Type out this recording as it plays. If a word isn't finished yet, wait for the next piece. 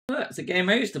It's a game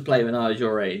I used to play when I was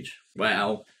your age.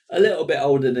 Well, a little bit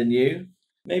older than you.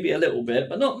 Maybe a little bit,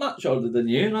 but not much older than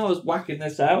you. And I was whacking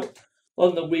this out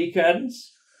on the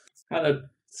weekends. Had a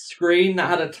screen that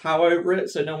had a towel over it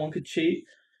so no one could cheat.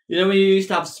 You know when you used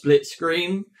to have split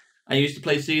screen and you used to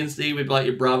play C&C with like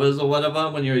your brothers or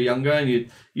whatever when you were younger, and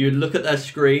you'd look at their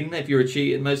screen if you were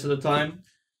cheating most of the time.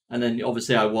 And then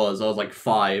obviously I was like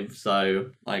 5,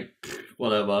 so like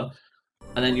whatever.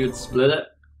 And then you'd split it,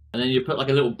 and then you put like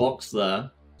a little box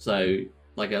there, so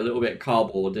like a little bit of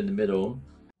cardboard in the middle.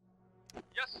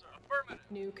 Yes, sir. Affirmative.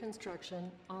 New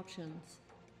construction options.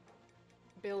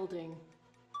 Building.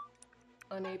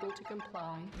 Unable to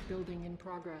comply. Building in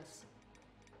progress.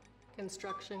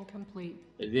 Construction complete.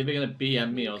 It's either gonna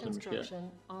BM me or some shit. Construction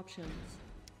options.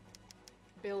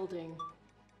 Building.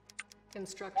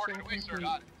 Construction Reporting away, sir. complete.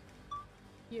 Got it.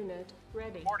 Unit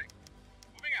ready. Reporting.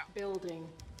 Moving out. Building.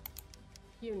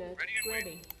 Unit Ready and ready.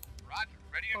 waiting. Roger.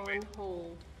 Ready and On waiting.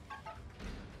 hold.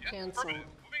 Yes, Cancel. affirmative.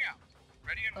 Moving out.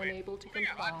 Ready and waiting. Unable to Moving out.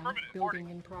 comply. Affirmative. Building Reporting.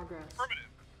 in progress.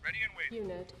 Affirmative. Ready and waiting.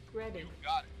 Unit ready. You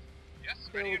got it. Yes,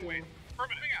 ready and Building. waiting.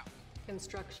 Affirmative. Moving out.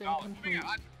 Construction Knowledge. Moving complete.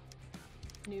 out.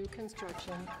 New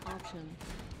construction options.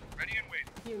 Ready and waiting.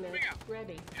 Unit Moving out.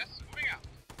 ready. Yes, moving out.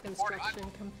 Construction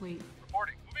complete.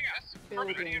 Reporting. Moving out. Yes,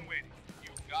 affirmative. Ready Building. and waiting. You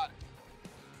got it.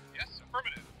 Yes,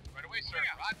 affirmative. Right away, sir.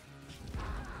 Roger.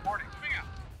 Reporting. Moving out.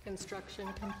 Construction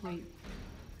complete.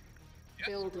 Yes,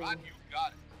 Building. Roger. You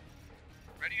got it.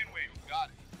 Ready and waiting. You got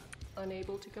it.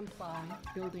 Unable to comply.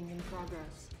 Building in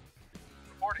progress.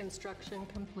 Reporting. Construction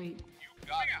complete. You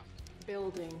got it.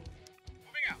 Building.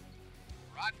 Moving out.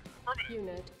 Roger. Affirmative.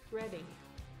 Unit ready.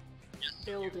 Yes,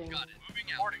 sir. Building. You got it. Moving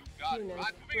out. Reporting. You got it. Unit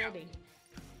Roger. Moving out. ready.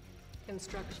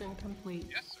 Construction complete.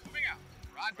 Yes, sir. Moving out.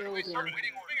 Roger. Right away, sir. Building.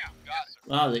 Waiting. Moving out. Got it.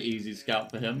 That was an easy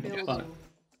scout for him. Building. Fuck.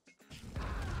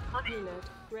 Affirmative. Unit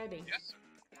ready. Yes, sir.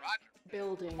 Roger.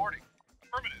 Building. Reporting.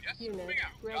 Affirmative. Yes, sir. Unit Moving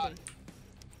out. Got ready. it.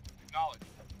 Acknowledge.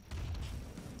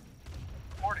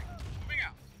 Reporting. Moving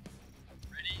out.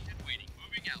 Ready and waiting.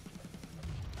 Moving out.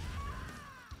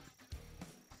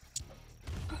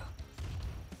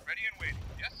 Ready and waiting.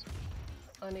 Yes, sir.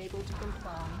 Unable to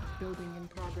comply. Building in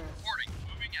progress. Reporting.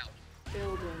 Moving out.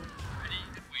 Building. Ready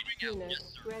and waiting out. Unit Yes,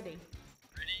 sir. ready.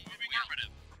 Ready. Moving out.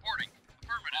 Affirmative. Reporting.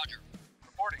 Affirmative. Roger.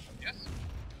 Reporting. Yes, sir.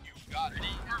 You got it.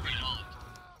 Ready. Affirmative.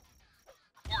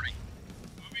 Reporting.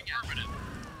 Moving out. Affirmative.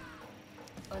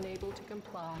 Unable to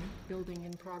comply. Building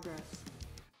in progress.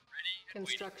 Ready and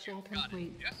Construction waiting. You got it.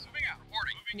 complete. Yes, moving out.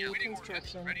 Reporting. Moving New out. Waiting.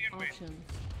 construction Yes, ready and waiting. options.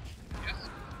 Yes,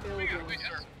 sir. Moving out. Building.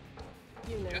 Yes, sir.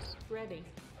 Unit Yes, sir. ready.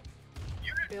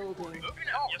 Unit Building. moving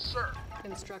out. Yes, sir.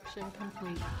 Construction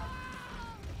complete.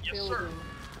 Yes, sir. Building.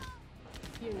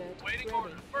 Unit Waiting ready.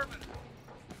 order. Affirmative.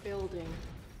 Building.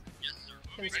 Yes, sir.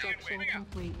 Moving out. Construction Waiting out.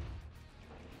 complete.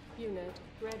 Unit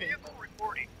ready. Vehicle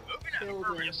reporting. Moving out. Building.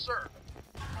 Affirmative. Yes, sir.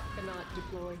 Cannot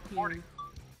deploy here. Reporting.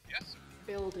 Yes, sir.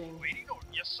 Building. Waiting order.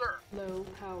 Yes, sir. Low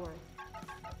power.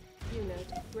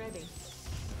 Unit ready.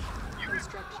 Unit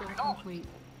Construction acknowledged. complete.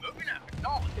 Moving out.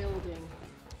 Acknowledge. Building.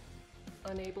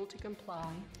 Unable to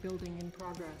comply. Building in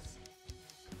progress.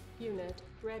 Unit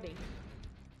ready.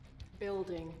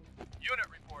 Building. Unit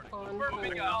reporting. On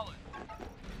Moving hold. out.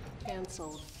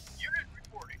 Cancelled. Unit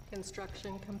reporting.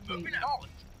 Construction complete. Moving out.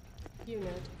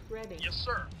 Unit ready. Yes,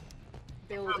 sir.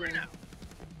 Building. Moving out.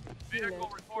 Unit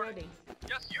Vehicle reporting. ready.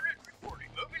 Yes, unit reporting.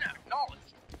 Moving out.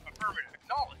 Acknowledged. Affirmative.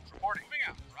 Acknowledged. Reporting. Moving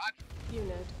out. Roger.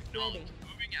 Unit ready. Acknowledged.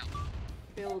 Moving out.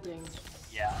 Building.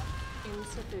 Yeah.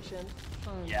 Insufficient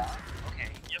funds. Okay.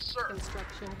 Yes, sir.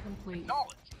 Construction complete.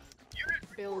 Acknowledged. Unit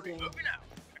reporting. Building. Moving out.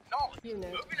 Acknowledged.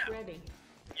 Unit Moving out. ready.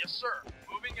 Yes, sir.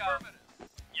 Moving out.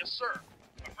 Yes, sir.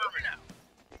 Affirmative.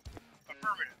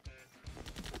 Affirmative.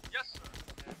 Yes, sir.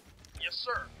 Yes,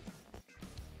 sir.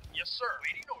 Yes, sir.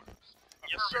 Waiting orders.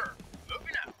 Yes, sir.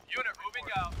 Moving out. Unit moving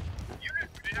out. Unit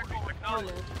vehicle acknowledged.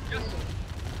 Unit Yes, sir. ready.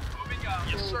 Moving out.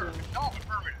 Yes, sir. Building. Acknowledged.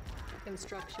 Affirmative.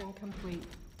 Construction complete.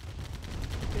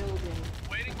 Building.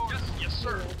 Waiting orders. Yes,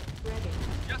 sir. Unit ready.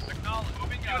 Yes, acknowledged.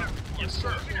 Moving out. Yes, sir.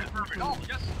 Affirmative.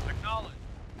 Yes, acknowledged.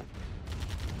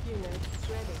 Unit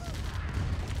ready.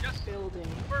 Yes, Building.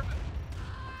 affirmative.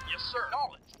 Yes, sir.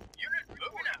 Acknowledged. Unit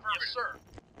moving out. Yes, sir.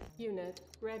 Unit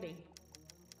ready.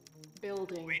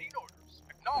 Building. Waiting orders.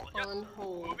 Acknowledged. Yes, On sir.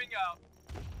 hold. Moving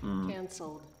out.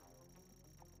 Cancelled.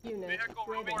 Unit Vehicle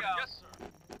ready. moving out. Yes, sir.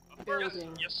 Affirmative.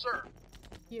 Building. Yes, sir.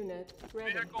 Unit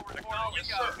ready. Vehicle reporting. Yes,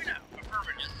 sir. Affirmative. Yes, sir.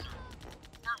 Affirmative.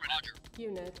 Roger.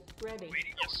 Unit ready.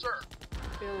 Waiting. Yes, sir.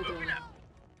 Building. Moving out.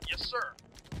 Yes, sir.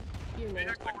 Unit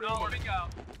Vehicle ready. reporting out.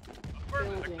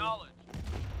 Affirmative. Building. Acknowledged.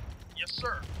 Yes,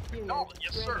 sir. Unit Acknowledged.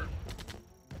 Yes, sir. ready.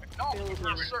 Acknowledged.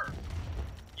 Building. Yes, sir.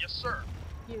 Yes, sir.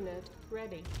 Unit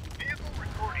ready. Vehicle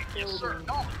reporting. Yes, sir. Building.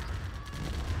 Acknowledged.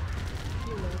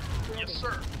 Unit ready. Yes, sir.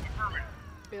 Affirmative.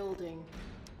 Building.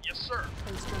 Yes, sir.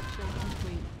 Construction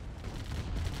complete.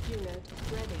 Unit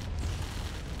ready.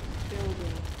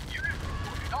 Building. Unit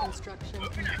acknowledged. Construction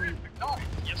Moving out. complete. Acknowledged.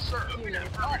 Yes, sir. Moving Unit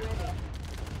out. Affirmative. ready.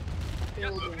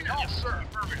 Yes, Building. moving out. Yes, sir.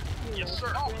 Affirmative. Unit Yes,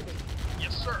 sir. ready.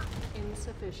 Yes, sir.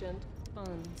 Insufficient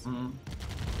funds. Mm.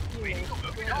 Unit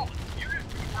Moving ready. out. Unit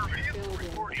affirmative. Building.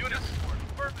 Report. Unit affirmative.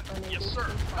 Unable Yes, to sir.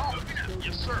 comply. Moving out.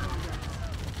 Building Yes, sir. progress.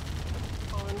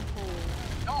 On hold.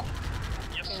 Acknowledged.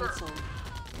 Yes, sir. Cancel.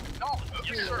 Acknowledged. Yes,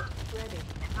 Unit sir. ready.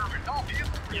 Affirmative. Acknowledged. Yes,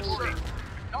 sir. Building.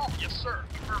 Acknowledged. Yes, sir.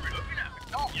 Affirmative. Moving out.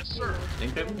 Acknowledged. Yes, sir.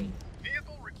 Unit Income. ready.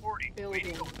 Vehicle reporting. Building.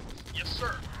 Waiting orders. Yes,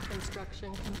 sir.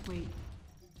 Construction complete.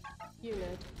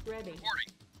 Unit ready.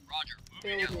 Reporting. Roger.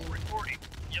 Moving Building. out. Reporting.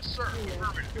 Yes, sir. Unit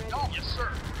Affirmative. ready. Acknowledged. Yes, sir.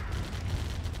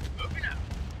 Moving out.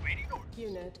 Waiting orders.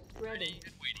 Unit ready.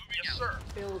 And waiting. Yes, sir.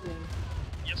 Building.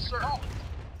 Yes, sir. Acknowledged.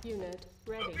 Unit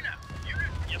ready. Moving out.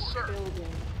 Unit. Yes, sir.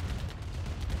 Building.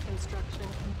 Construction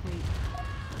complete.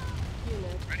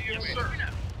 Unit Ready. Yes, ready. sir. Moving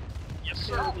out. Yes,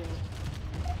 sir. Building.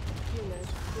 Unit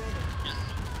ready. Yes,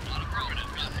 sir. Not affirmative.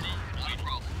 Custody. Not a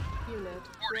problem. Unit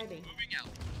ready. Moving out.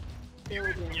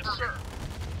 Building. Yes, sir.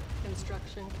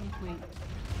 Construction complete.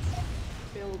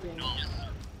 Building. Yes, sir.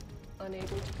 Unable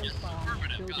to Yes, comply.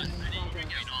 affirmative. Building in Custody.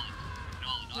 progress.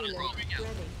 Not a Unit problem. Moving out.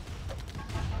 ready.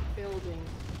 Building.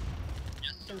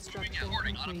 Yes, sir. Construction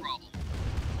Moving out. Not a complete. problem.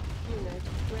 Unit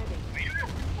ready. Unit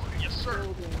reporting. Yes, sir.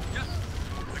 Building. Yes,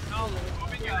 sir. Acknowledged.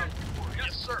 Moving out.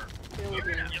 Yes, sir. Building.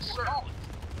 Moving out. Yes, sir.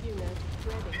 Unit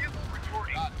ready. Vehicle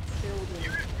reporting. Building.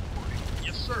 Unit reporting.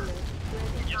 Yes, sir. Unit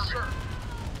ready. Yes, sir.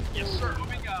 Yes, sir.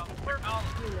 Moving out.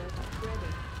 Acknowledged. Unit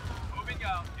ready. Moving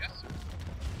out. Yes, sir.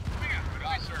 Moving out. Good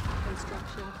eye, sir.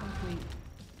 Construction complete.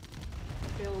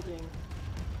 Building.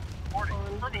 Reporting. On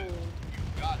Affirmative. hold.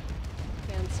 You got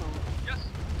it. Cancel. Yes, sir.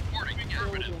 Reporting.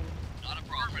 Affirmative. Building. Not a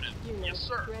problem. Unit Yes,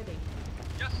 sir. ready.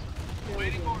 Yes, sir.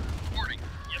 Waiting Building. order. Reporting.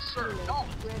 Yes, sir. Unit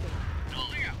Acknowledged. ready.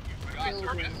 Moving out. Good eye, sir.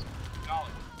 Building. Yes.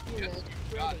 Acknowledged. Yes, Unit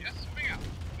you got it. ready. Yes, moving out.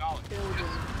 Acknowledged.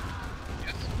 Building.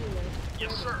 Yes. Unit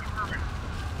Yes, ready. sir. Affirmative.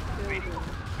 Building.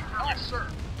 Yes, sir.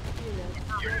 Unit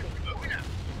Affirmative. ready. Moving out.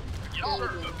 Yes, sir.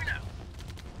 Building. Moving out.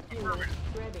 Unit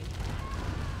Affirmative. ready.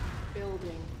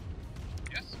 Building.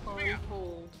 Yes. On Moving out.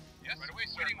 hold. Yes. Right away,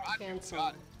 sir. Roger. Cancel.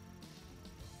 Got it.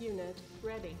 Unit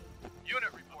ready.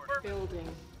 Unit report. Building.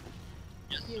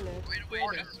 Yes, sir. Unit Right away.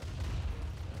 ready. Yes, sir.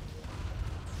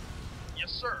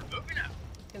 Yes, sir. Moving out.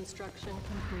 Construction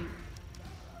complete.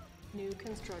 New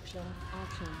construction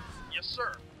options. Yes,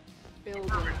 sir. Building.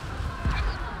 Affirmative. Yes,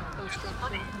 sir. Yes, Construction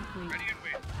affirmative. complete. Ready and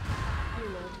waiting.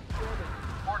 Unit ready.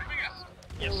 Reporting. Yes, sir.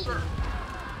 Yes, sir.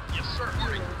 Building. Yes, sir.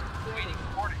 Reporting. Unit ready. Waiting.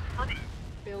 Reporting. Affirmative.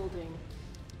 Building.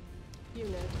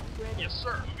 Unit ready. Yes,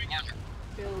 sir. Moving out.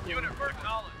 Building. Unit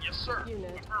acknowledged. Yes, sir.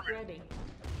 Unit Affirmative. ready.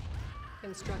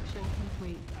 Construction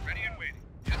complete. Ready and waiting.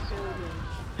 Yes, sir. Building.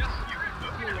 Yes, unit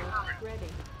moving out. Unit Affirmative.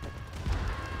 ready.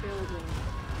 Building.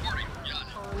 Reporting. Got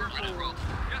it. On Affirmative. hold.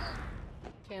 Yes, sir.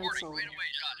 Reporting. Cancel. Right away.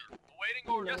 Got it. Awaiting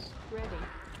order. Yes, Unit sir. ready.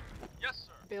 Yes,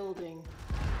 sir. Building.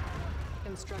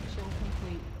 Construction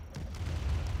complete.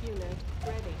 Unit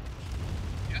ready.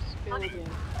 Yes, Building.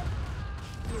 affirmative.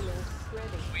 Unit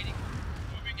ready. Waiting.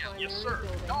 Moving out. Primary Yes, sir.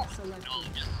 building Acknowledged. selected.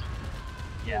 Acknowledged. Yes,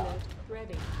 sir. Unit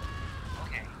ready.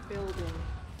 Okay. Building.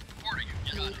 Reporting.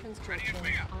 Yes, New got it. Ready construction and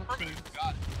waiting out. Affirmative. options.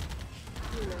 Got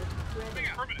it. Unit ready. Moving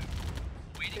out. Affirmative.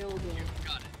 Waiting. Building.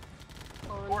 Got it.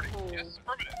 On Reporting. hold. Yes,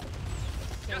 affirmative.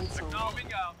 Yes, Cancel.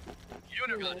 acknowledging out.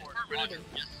 Unit Unit report. ready. Affirmative.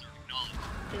 Yes, sir. Acknowledged.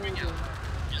 Moving Building.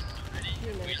 out. Yes, sir. Ready.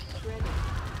 Unit Yes, sir. ready.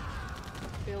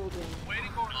 Building.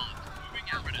 Waiting order. Moving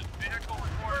out. Affirmative. Vehicle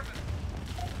report.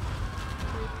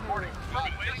 Reporting. Repairing. Got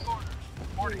it. Waiting order.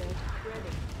 Reporting. Unit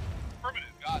ready.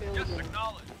 Affirmative. Got it. Yes, Building.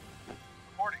 acknowledged.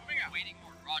 Reporting. Moving out. Waiting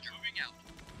order. Roger. Moving out.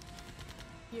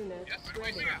 Unit Yes,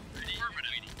 ready. moving out. Ready.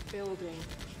 Affirmative. Building.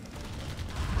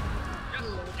 Yes,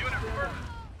 Unit unit ready. affirmative.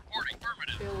 Reporting.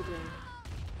 Affirmative. Building.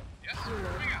 Yes, Unit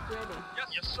moving out. ready. Yes,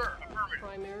 yes, sir. Affirmative.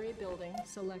 Primary building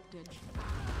selected.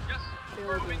 Yes,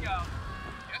 Building. moving out.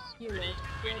 Yes, sir. Unit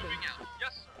ready. Moving out.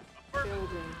 Yes, sir. Affirmative.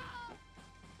 Building.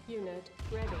 Unit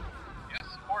ready. Yes,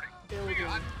 supporting. Building. Moving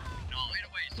out. No, right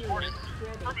away. Unit Supporting.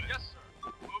 ready. Affirmative. Yes,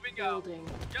 sir. Moving out. Building.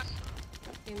 Yes, sir.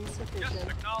 Yes, Insufficient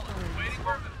acknowledged. funds. Waiting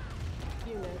affirmative.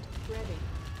 Unit ready.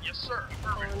 Yes, sir.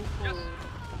 On Affirmative. Yes,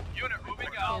 hold. unit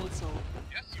moving out. Cancel.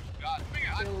 Yes, you got it. Moving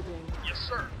out. Building. Yes,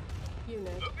 sir.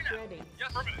 Unit Moving out. ready. Yes,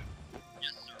 affirmative.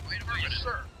 Yes, sir. Wait affirmative. Yes,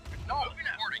 sir. No, moving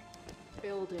out. Reporting.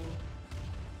 Building.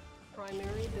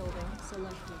 Primary building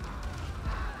selected.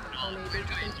 No, Unable to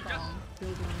yes, confirm.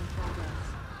 Building in progress.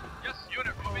 yes,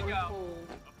 unit On moving out. hold.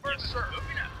 Yes, sir.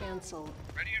 Moving out. Cancel.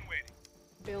 Ready and waiting.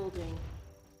 Building.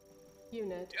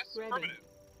 Unit Yes, ready. affirmative.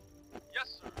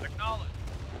 Yes, sir. Acknowledged.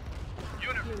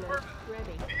 Unit Unit affirmative.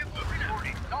 ready. Vehicle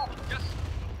reporting. Acknowledged. Yes, sir.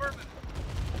 Affirmative.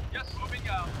 Yes, moving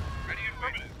out. Ready and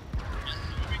affirmative. Yes,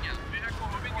 sir. Moving out. Vehicle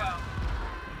moving out.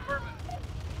 Affirmative.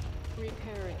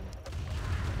 Repairing.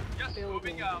 Yes, Building.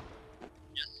 moving out.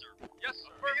 Yes, sir. Yes, sir.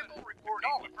 Vehicle reporting.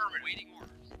 Affirmative. Waiting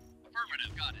orders.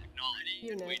 Affirmative. Got it. Acknowledged.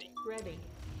 Unit Waiting. ready.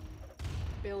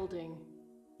 Building.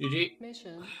 GG.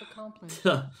 Mission accomplished.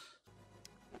 Moving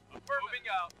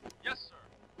out. Yes, sir.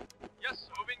 Yes,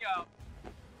 sir. Moving out.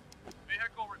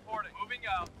 Vehicle reporting. Moving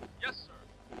out. Yes, sir.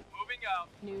 Moving out.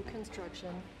 New construction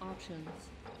options.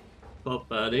 Top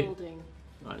 30. Building.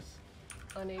 Nice.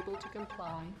 Unable to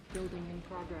comply. Building in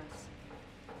progress.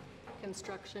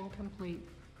 Construction complete.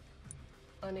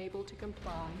 Unable to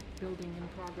comply. Building in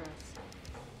progress.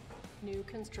 New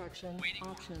construction Waiting.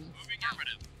 options. Moving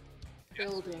affirmative. Yes, sir.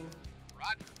 Building.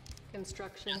 Roger.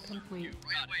 Construction Yes, sir. complete.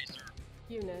 Right away, sir.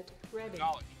 Unit ready.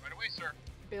 Acknowledged. Right away, sir.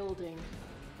 Building.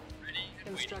 Ready and waiting.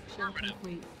 Construction Affirmative.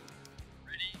 complete.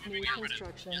 Ready. New Moving affirmative.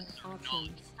 construction Yes, sir. options.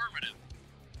 Acknowledged. Affirmative.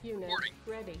 Unit Reporting.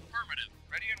 ready. Affirmative.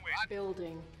 Ready and waiting.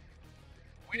 Building.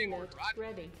 Waiting Unit order. Roger.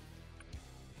 ready.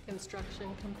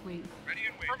 Construction complete. Ready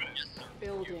and waiting. Affirmative. Yes, sir.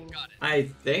 Building. Got it. I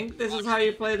think this is how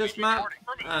you play this map.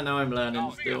 I know I'm learning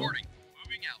Moving still. reporting.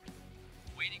 Moving out.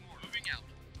 Waiting order. Moving out.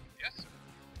 Yes, sir.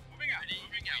 Moving out. Ready.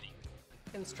 Moving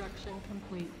out. Construction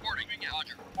complete. Reporting. Moving out.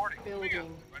 Roger. Reporting. Moving out.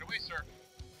 Building. Right away, sir.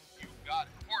 You got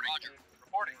it. Reporting. Roger.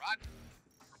 Reporting. Roger.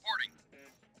 Reporting.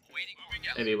 Waiting. Moving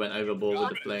out. Maybe he went overboard with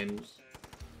the flames.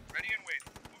 Ready and waiting.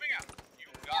 Moving out. You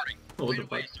got it. What Right the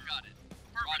away, fuck? sir. Got it.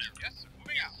 Affirmative. Yes, sir.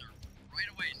 Moving out. Sir. Right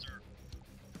away, sir.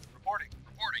 Reporting.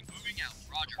 Reporting. Moving out.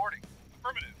 Roger. Reporting.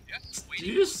 Affirmative. Yes, sir. Did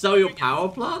you just sell your power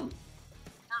plant?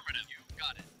 Affirmative. You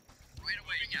got it. Right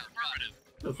away. Moving out. Affirmative.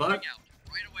 The fuck? Moving out.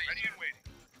 Right away. Ready and waiting.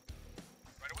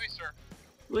 Right away, sir.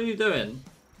 What are you doing?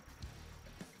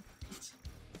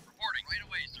 Reporting. Right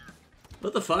away, sir.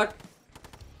 What the fuck?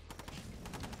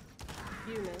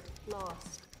 Unit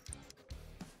lost.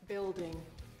 Building.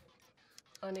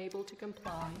 Unable to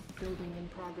comply. Building in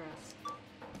progress.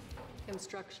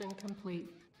 Construction complete.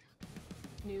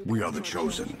 New We are the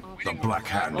construction chosen. The options. Black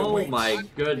Hand Oh awaits. my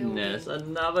goodness.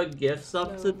 Another gift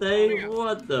sub today?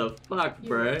 What the fuck,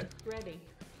 bro? Unit ready.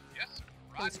 Yes, sir.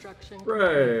 Roger. Construction Bro,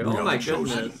 We oh are my the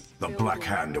chosen. goodness. The Black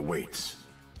Hand awaits.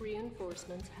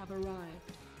 Reinforcements have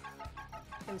arrived.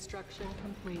 Construction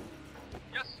complete.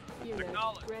 Yes, sir. Unit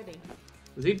Acknowledged. ready.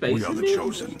 Is he We basing are the me?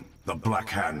 chosen. The Black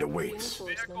Hand awaits.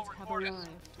 Reinforcements have reported. arrived.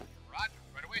 Roger.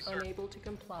 Right away, sir. Unable to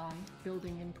comply.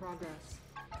 Building in progress.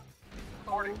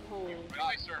 On hold. Right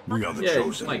away, sir. We are the Yeah,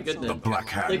 chosen. my goodness. The Black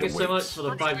Hand Thank you awaits. so much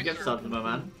for the 5 gift subs, my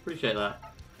man. Appreciate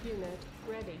that. Unit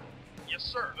ready. Yes,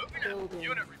 sir. Moving Building. out.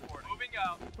 Unit report. Moving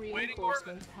out. Waiting order.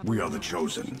 Reinforcements have We are the arrived.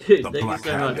 chosen. Dude, The thank you Black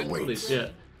so Hand much. Holy awaits.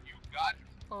 shit. You got it.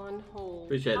 On hold.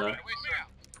 Appreciate Right that. away, sir.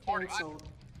 Reporting. Cancelled.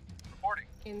 Reporting.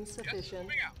 Insufficient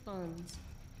moving out. funds.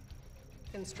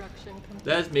 Construction complete.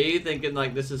 There's me thinking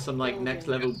like this is some like next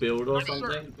level build or Yes, sir.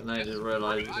 something, and I just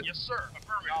realized Yes, sir.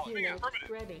 Affirmative. Moving Unit out. Affirmative.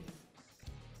 ready.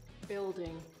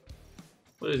 Building.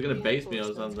 well, he's gonna base me or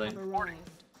Reinforcements something. have arrived.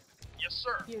 Yes,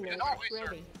 sir. Unit Yes, away, sir.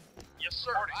 ready. Yes,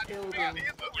 sir. Building.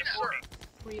 Yes, sir.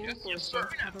 Reinforcements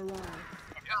have arrived.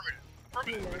 Affirmative. Affirmative. Right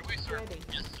Unit away, sir. ready.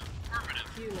 Yes, sir.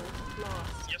 Affirmative. Unit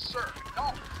lost. Yes, sir.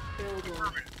 Acknowledged. Building.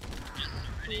 Affirmative. Yes, sir.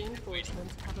 Ready.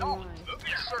 Reinforcements have Acknowledged. arrived. Moving.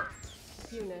 Yes, sir.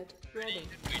 Unit ready.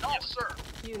 Yes, sir.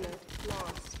 Unit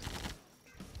lost.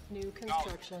 New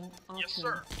construction options. Yes,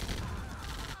 sir.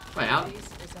 Wait, how? Base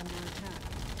is under attack.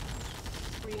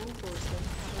 Reinforcements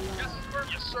have Yes, arrived. sir.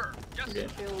 Yes, sir. Yes, Okay.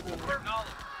 sir. Building.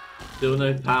 Acknowledged. Still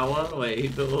no power? Wait, he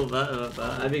built all that?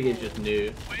 I think he's just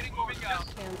new. Waiting. Moving out.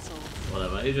 Cancelled.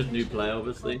 Whatever, he's just new Mission play,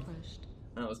 obviously. accomplished.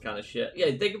 That was kind of shit. Yeah,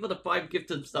 thank you for the 5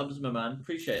 gifted subs, my man.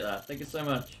 Appreciate that. Thank you so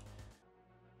much.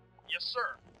 Yes,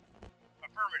 sir.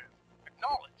 Affirmative.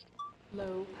 Acknowledged.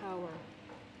 Low power.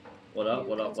 What up,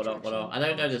 what up, what up, what up? I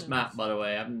don't know this map, by the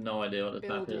way. I have no idea what this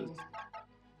map is. Building.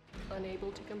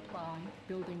 Unable to comply.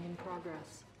 Building in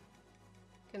progress.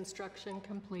 Construction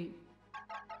complete.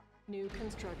 New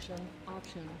construction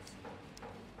options.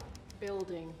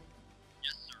 Building.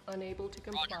 Yes, sir. Unable to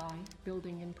comply.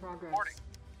 Building in progress. Reporting.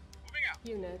 Moving out.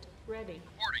 Unit ready.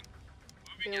 Reporting.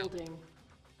 Moving out. Building.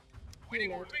 Waiting.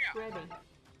 Unit Moving out. ready.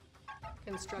 Are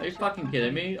Construction. you fucking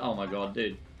kidding me? Oh my god,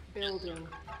 dude. Building.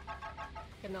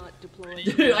 Cannot deploy.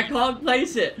 Dude, I can't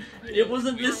place it. It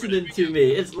wasn't listening to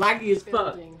me. It's laggy as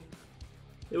fuck. Building.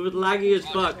 It was laggy as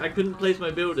fuck. I couldn't place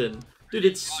my building. Dude,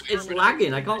 it's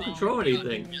lagging. I can't control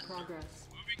anything. Building in progress.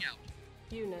 Moving out.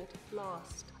 Unit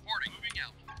lost. Reporting. Moving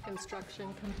out.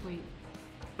 Construction complete.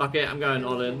 Fuck it, I'm going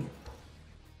all in.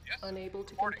 Unable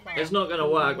to comply. It's not gonna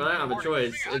work, but I don't have a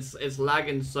choice. It's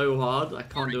lagging so hard, I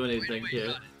can't do anything here.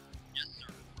 Yes,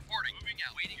 sir. Reporting. Moving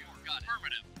out. Waiting for. Got it.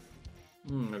 Affirmative.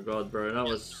 Oh my god, bro, that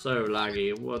was so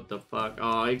laggy. What the fuck?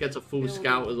 Oh, he gets a full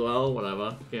scout as well.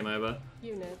 Whatever. Game over.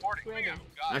 Unit Reporting. Moving ready. out.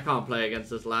 Got I it. can't play against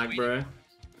this lag, bro.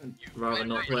 I'd rather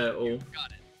not play at all.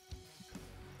 Got it.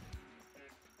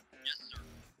 Yes, sir.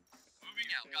 Moving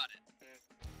out. Got it.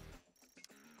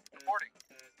 Reporting.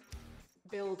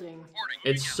 Building. Reporting.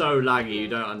 It's so laggy, you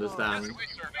don't Yes, understand. away,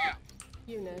 sir. Moving out.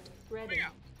 Unit ready. Moving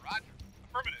out. Roger.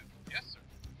 Affirmative. Yes, sir.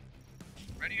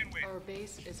 Ready and waiting. Our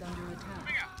base is under Moving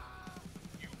attack.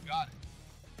 out. You got it.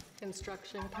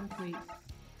 Construction complete.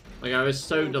 Like, I was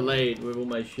so delayed with all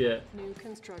my shit. New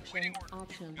construction Waiting order.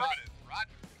 options. Affirmative. Roger.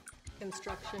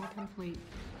 Construction complete.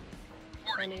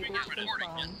 Reporting. Unable Moving out. to Reporting.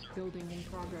 comply. Yes, sir. Building in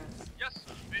progress. Yes,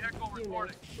 sir. Vehicle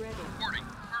reporting. Unit ready. Reporting.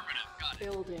 Affirmative. Got it.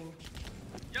 Building.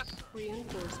 Yes, sir.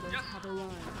 Reinforcements Yes. have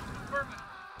arrived. Affirmative.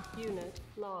 Unit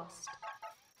lost.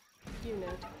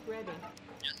 Unit ready.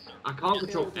 Yes, sir. I can't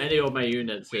control any of my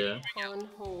units here. On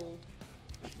hold.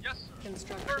 Yes, sir.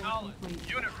 Construction Knowledge. complete.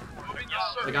 Unit moving.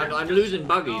 Yes, sir. Like, I'm losing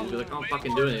buggies because I can't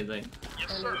fucking do anything.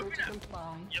 Yes, sir. Unable to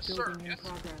comply. Yes, sir. Building in Yes.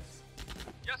 progress.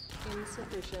 Yes, sir.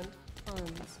 Insufficient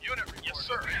funds. Unit report. Yes,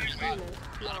 sir. Unit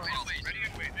lost. Ready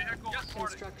and wait. Vehicle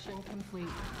reporting. Construction complete.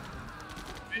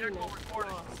 Vehicle Unit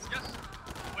reporting. lost. Yes, sir.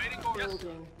 Waiting order. Yes, sir.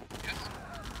 Building. Yes,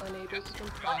 sir. Unable Yes, to sir.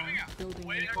 comply. Moving out. Building in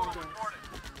Waiting progress. reporting.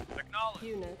 Acknowledge.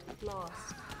 Unit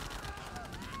lost.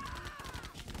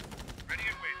 Ready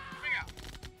and wait. Moving out.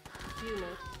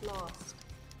 Unit lost.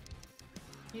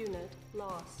 Unit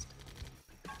lost.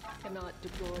 Cannot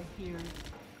deploy here.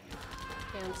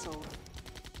 Cancel.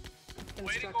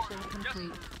 Waiting Construction order.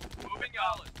 complete. Yes, sir. Moving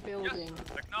out. Building. Yes,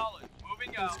 sir. Acknowledge.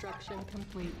 Moving out. Construction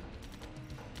complete.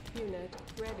 Unit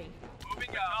ready. Moving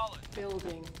out. Acknowledge.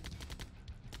 Building.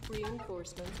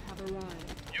 Reinforcements have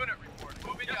arrived. Unit report.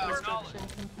 Moving out. Construction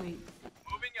Acknowledge. complete.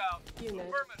 Moving out. Unit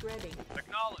Affirmative. ready.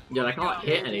 Acknowledge. Yeah, I Moving can't out.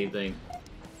 hit anything.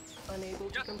 Unable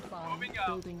to Yes, comply. moving out.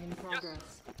 Building in Yes,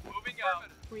 progress. moving out.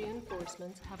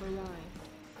 Reinforcements have arrived.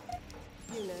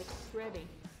 Unit ready.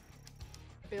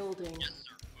 Building. Yes,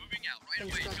 sir. Moving out. Right away.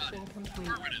 Got Construction it. complete.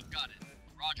 Affirmative. Got it.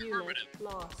 Roger. Unit Affirmative.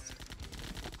 lost.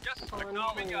 Yes, On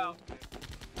acknowledging out. hold.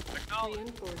 Acknowledge.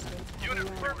 Reinforcements have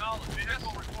Unit arrived. acknowledge.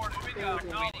 Vehicle report. Moving out. Building.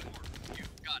 Acknowledge. You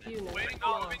got it. Unit Waiting.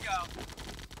 lost. Moving out.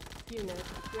 Unit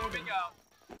ready. Moving out.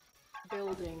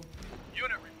 Building.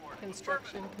 Unit report.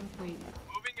 Construction complete.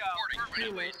 Moving out. Affirmative.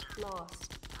 Unit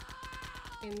lost.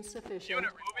 Insufficient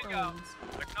Unit moving out. funds.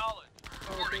 Acknowledge.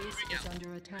 Our Reporting. base Moving is out.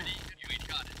 under attack. You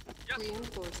got it. Yes.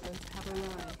 Reinforcements have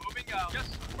arrived. Moving out. Yes.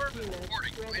 Affirmative. Unit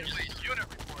Reporting. ready. Unit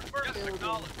report. Yes. Building.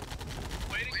 Acknowledge.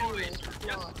 Waiting Unit orders.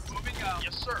 Yes. lost. Moving out.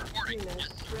 Yes, sir. Reporting. Unit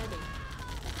Yes. ready.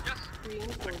 Yes.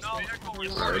 Reinforcements Acknowledge. have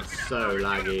Yes, Oh, sir. arrived. it's so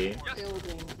laggy. Yes.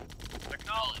 Building.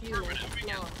 Acknowledge. Unit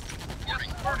Moving out. lost. Yes.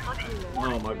 Affirmative. Unit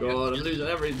Oh my god, I'm losing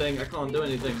everything. I can't do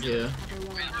anything here. have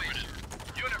arrived. Affirmative.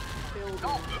 Unit.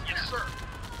 Building. Yes, sir.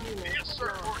 Unit Yes, sir.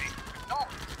 lost. Reporting.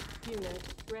 Acknowledge.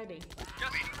 Unit ready.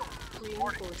 Yes.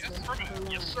 Reinforcements Yes, have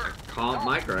affirmative. Yes, arrived. sir. Can't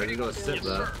micro, I just gotta sit Yes,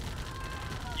 there. sir.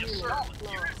 Yes, Unit sir.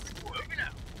 lost. Moving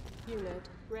out. Unit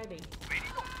ready.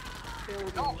 Waiting order. Building.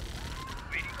 Acknowledge.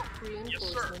 Waiting order. Yes,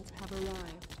 sir. Reinforcements have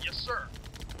arrived. Yes, sir.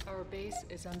 Our base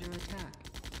is under attack.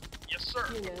 Yes, sir.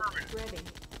 Unit Affirmative. ready.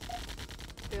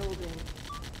 Building.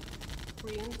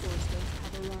 Reinforcements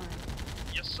have arrived.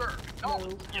 Yes, sir. No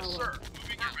Acknowledge. Yes, power. sir.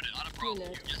 Moving out. Not a problem.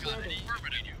 Unit You got ready. it.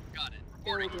 Affirmative. You got it.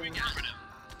 Reporting. Building. Moving affirmative.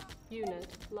 Unit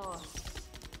lost.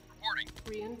 Reporting.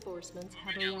 Reinforcements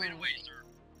have Moving out. Wait arrived. away, sir.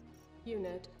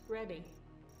 Unit ready.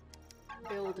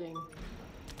 Building.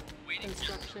 Waiting.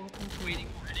 Construction complete. Waiting.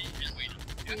 Ready. Just waiting.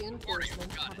 Yes. Reporting.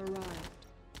 Reinforcements Got have it. arrived.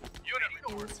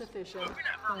 Unit. Insufficient Moving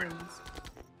affirmative. funds.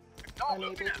 Acknowledge. Unable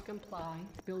Moving to out. comply.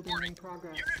 Building in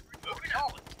progress. Unit. Moving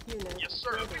out. Unit Yes,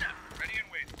 sir. ready. Moving out. Ready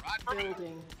and waiting. Right. Affirmative.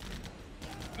 Building.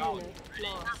 Acknowledge. Unit Ready.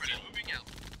 lost. Affirmative. Moving out.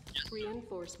 Yes, sir.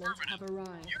 Reinforcements have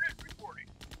arrived. Unit reporting.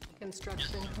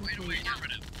 Construction Wait away. complete.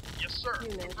 Affirmative. Yes, sir.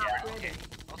 Unit Affirmative. ready.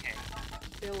 Okay.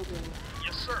 Building.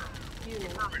 Yes, sir.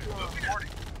 Unit Affirmative. lost. Reporting.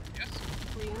 Yes.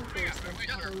 Reinforcements Yes,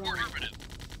 have sir. arrived. Affirmative.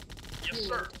 Yes,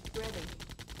 sir. Unit ready.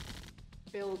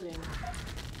 Building.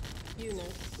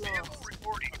 Unit Vehicle lost.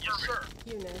 reporting. Yes, sir.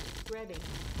 Unit ready.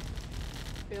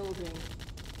 Building.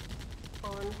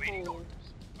 On Waiting hold. orders.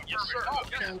 Yes, sir.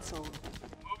 Yes. Cancelled.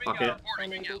 Moving Okay. out.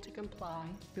 Reporting. Unable to comply.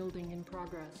 Building in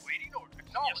progress. Waiting order.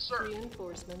 Yes, sir.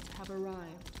 Reinforcements have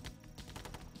arrived.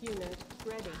 Unit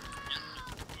ready. Yes,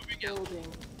 sir. Moving out.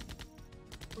 Building.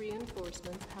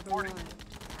 Reinforcements have Reporting. arrived.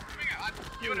 Moving out.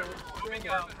 Unit Unit. Moving ready.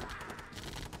 out.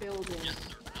 Building. Yes,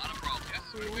 sir. Not a problem. Yes,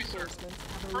 sir. Wait, sir. Reinforcements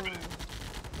have arrived.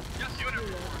 Yes, unit Unit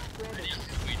report. ready.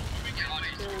 Moving out.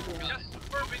 Building. Yes,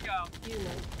 moving out.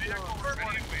 Unit Vehicle lost.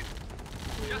 ready and waiting.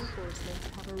 Reinforcements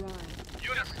have arrived.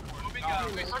 Unit report. Moving out.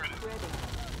 Unit Affirmative. ready.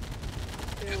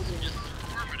 Building.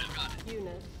 Affirmative. Got it.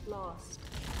 Unit lost.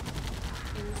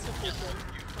 Insufficient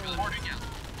funds. Reporting out.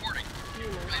 Reporting.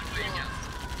 Unit lost.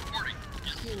 Reporting.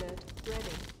 Yes, Unit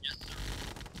ready. yes, sir.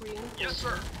 Reinforcements Yes,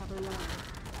 sir. have arrived.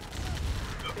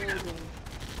 Moving out. Building.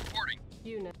 Reporting.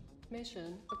 Unit.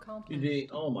 Mission accomplished. GG.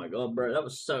 Oh my god, bro, that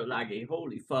was so laggy.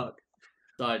 Holy fuck.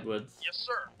 Sideways. Yes,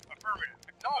 sir. Affirmative.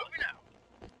 Acknowledge. Moving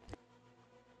out.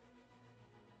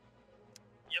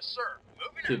 Yes, sir.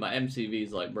 Moving Dude, out. my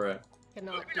MCV's like, bro.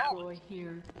 Cannot Moving out. deploy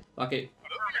here. Fuck it.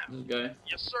 Moving out. Let's go.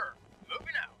 Yes, sir.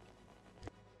 Moving out.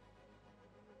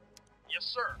 Yes,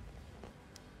 sir.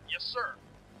 Yes, sir.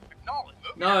 Acknowledge.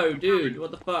 Moving No, out. dude, Affirmative.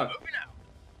 what the fuck? Moving out.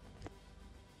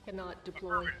 Cannot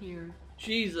deploy Affirmative. here.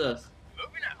 Jesus.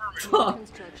 Moving out. Affirmative. Fuck.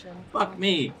 Construction. Fuck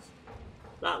me.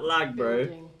 That lag, bro.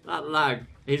 Building. That lag.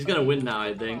 He's gonna win now,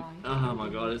 I think. Oh my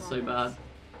god, it's so bad.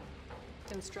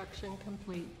 Construction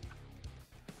complete.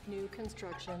 New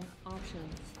construction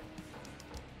options.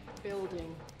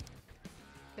 Building.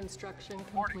 Construction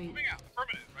Reporting. complete. Moving out.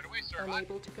 Affirmative. Right away, sir.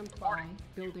 Unable to comply.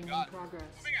 Building in Got it. progress.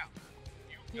 Moving out.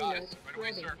 You got Unit it. Right away,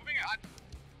 ready. sir. Moving out.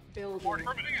 Building. Reporting.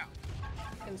 Moving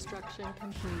out. Construction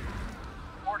complete.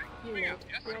 Reporting. Moving Unit out.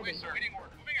 Yes, right away, ready. sir. Waiting order.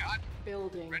 Moving out.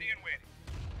 Building. Ready and waiting.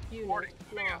 Unit Reporting.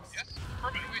 Moving out. lost. Yes.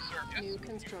 Affirmative. Away, sir. Yes. New You got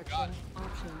construction it.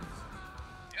 options.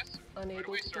 Yes. Right Unable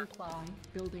away, to sir. comply.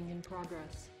 Building in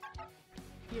progress.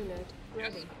 Unit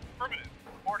Yes. ready. Affirmative.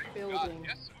 Reporting. Got it. Building.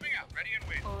 Yes. Moving out. Ready and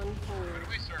waiting. On Right hold.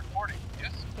 away, sir. Reporting.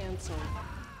 Yes. Cancel.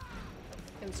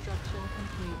 Construction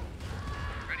complete.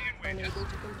 Ready and waiting. Yes. Unable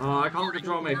to comply. Oh, I can't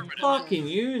control my Building in fucking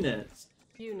progress. units.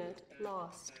 Unit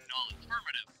lost. Acknowledge.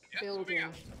 Affirmative. Yes. Moving Building.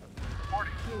 out.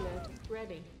 Reporting. Unit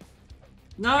ready.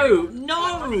 No,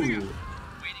 no. Waiting. Affirmative.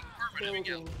 Moving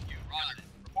Building. out. You got it.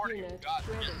 Reporting. Unit Got it.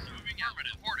 ready. Yes. Moving out.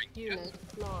 Reporting. Yes.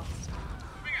 Unit lost.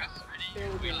 Moving out. Ready.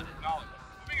 Building. Acknowledge.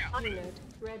 Moving out. Affirmative. Unit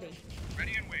ready.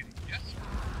 Ready and waiting. Yes.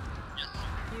 Yes,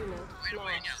 sir. Unit Waiting out.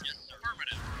 lost. Yes, sir.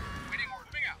 Affirmative. Waiting order.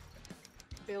 Moving out.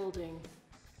 Building.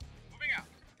 Moving out.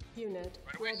 Unit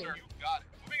Right away, ready. sir. You got it.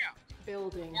 Moving out.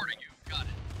 Building. Reporting. You got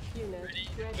it. Unit Ready.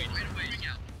 ready. Wait. Right away. Moving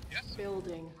out. Yes.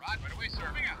 Building. Right away, sir.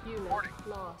 Moving out. Unit Reporting.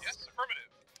 lost. Yes. Affirmative.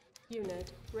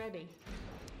 Unit ready.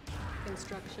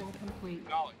 Construction complete.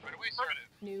 Acknowledge. Right away, sir. Affirmative.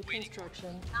 New Waiting.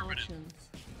 construction Affirmative. options.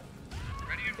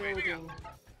 Ready and waiting Building.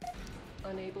 out.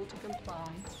 Unable to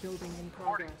comply. Building in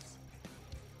progress.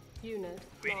 Unit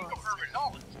Waiting. lost. Affirmative.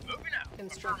 Acknowledge. Moving out.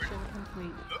 Construction Affirmative.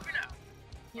 complete. Moving out.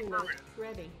 Unit Affirmative.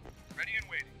 ready. Ready and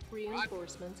waiting.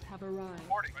 Reinforcements have arrived.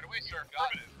 Reporting. Right away, sir.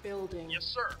 Affirmative. Building. Yes,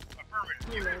 sir.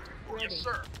 Affirmative. Unit ready. Yes,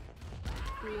 sir.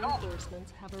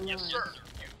 Reinforcements have arrived. Yes, sir.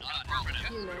 You got it. Affirmative.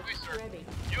 Yes, Unit right away, sir. ready.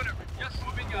 Unit. Yes,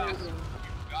 moving out. Building.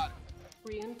 You got it.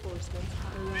 Reinforcements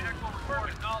have Vehicle arrived. report.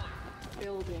 Acknowledge.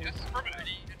 Building. Yes, affirmative.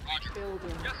 Roger.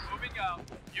 Building. Yes, moving out.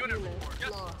 Unit Unit report.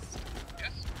 Yes. lost.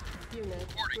 Yes. Unit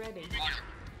Reporting. ready. Moving out.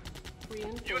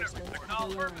 Reinforcements have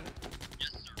Acknowledge. arrived.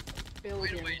 Yes, sir. Right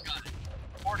Building. away. Got it.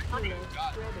 Reporting. Unit Affirmative.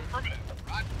 Got it. ready. Affirmative.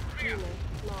 Right. Moving out. Unit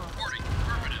lost. Reporting.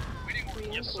 Affirmative. Waiting order.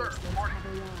 Yes, sir. Reinforcements Reporting. have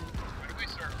arrived. Right away,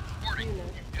 sir. Reporting.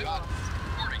 Unit Yes. lost.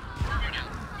 Reporting. Moving out.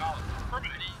 Acknowledge.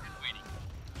 Affirmative. Ready and waiting.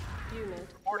 Unit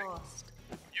Reporting. lost.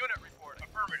 Unit report.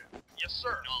 Affirmative. Yes,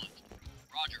 sir. Acknowledged.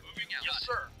 Roger. Moving out. Yes,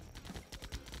 sir.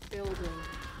 Building.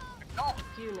 Acknowledged.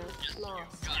 Unit Yes, sir.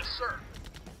 lost. Yes, sir.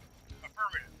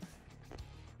 Affirmative.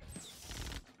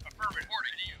 Affirmative.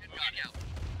 Reporting. Moving out.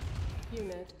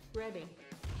 Unit ready.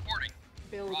 Reporting.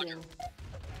 Building.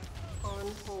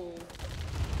 On hold.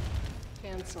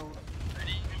 Cancel.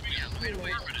 Ready. Moving out. Right away.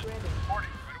 Unit Affirmative. ready. Reporting.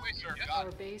 Right away, sir. Got Our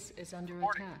it. base is under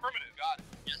Reporting. attack. Affirmative. Got it.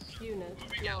 Yes, sir. Unit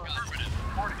Moving out. lost. Affirmative.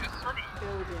 Reporting. Yes, affirmative.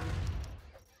 Building.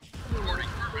 Reporting. Unit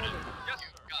Affirmative. ready. Yes, sir.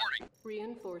 Reporting.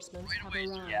 Reinforcements Right have away,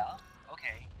 sir. arrived. Yeah.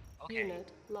 Okay. Okay.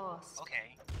 Unit lost.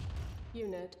 Okay.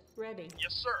 Unit ready.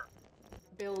 Yes, sir.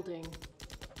 Building.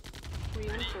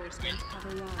 Reinforcements have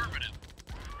arrived. Affirmative.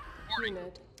 Reporting.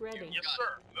 Unit ready. Yes,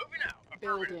 sir. Moving out.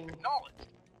 Affirmative. Building. Acknowledged.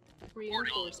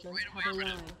 Reinforcements Right have away,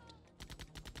 arrived.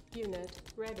 Unit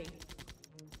ready.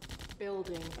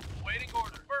 Building. Waiting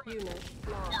order. Affirmative. Unit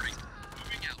Reporting. lost.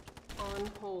 Moving out.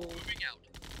 On hold. Moving out.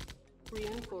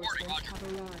 Reinforcements Roger.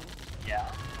 have arrived.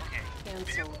 Yeah. Okay. Cancel.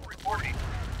 Vehicle reporting.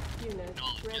 Unit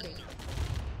Acknowledged. ready. Yes, sir.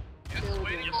 Yes, Building.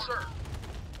 waiting. Yes, sir.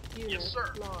 Unit Yes,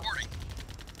 sir. lost. Reporting.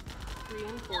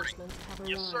 Reinforcements have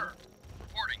Yes, sir. arrived.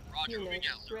 Reporting. Roger. Unit Moving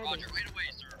out, sir. ready. Roger. Right away,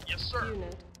 sir. Yes, sir.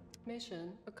 Unit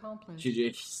mission accomplished.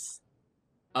 GG.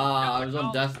 I was on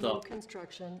New desktop.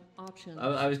 construction options.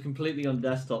 I was completely on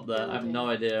desktop there. I have no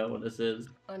idea what this is.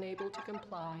 Unable to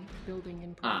comply. Building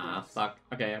in Ah, progress. fuck.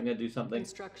 Okay, I'm gonna do something.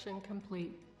 Construction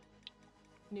complete.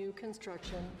 New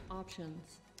construction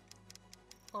options.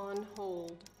 On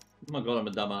hold. Oh my god, I'm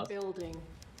a dumbass. Building.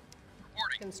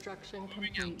 Reporting. Construction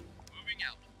Moving complete. out. Moving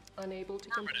out. Unable to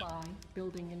Affirmative. comply.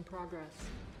 Building in progress.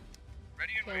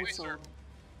 Ready and waiting, sir. Cancelled.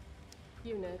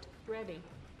 Unit ready.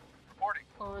 Reporting.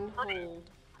 On Affirmative. hold.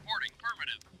 Reporting.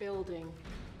 Affirmative. Building.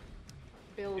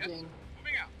 Yes. Building.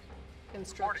 Moving out.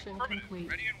 Construction Reporting. Affirmative. complete.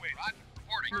 Ready and waiting. Roger.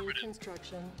 Reporting. New Affirmative.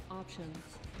 construction options.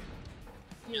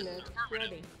 Yes, Unit sir.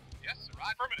 Affirmative. ready. Yes, sir.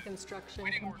 Roger. Affirmative. Construction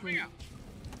Waiting order. complete. Moving out.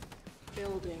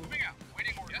 Building. Moving out.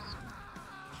 Waiting order. Yes, sir.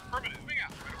 Affirmative. Moving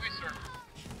out. Right away, sir.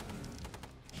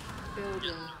 Yes, Building.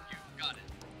 sir. You got it.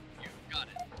 You got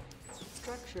it.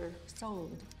 Structure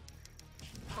sold.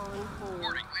 On hold.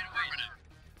 Reporting. Right away,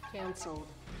 sir. Cancelled.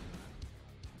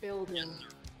 Building. Yes, sir.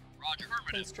 Roger. Affirmative.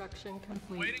 Construction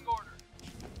complete. Waiting order.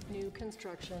 New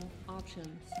construction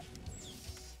options.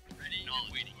 Ready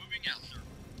and waiting. Moving out, sir.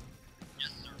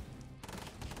 Yes,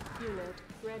 sir. Unit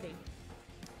ready.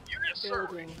 Yes, sir.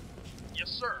 Building. Yes,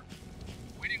 sir.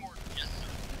 Waiting order. Yes, sir.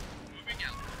 Moving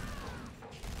out.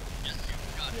 Yes, you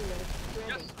got it. Unit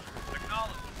ready. Yes, sir.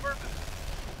 Acknowledge. Affirmative.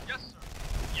 Yes, sir.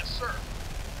 Yes, sir.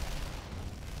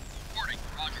 Reporting.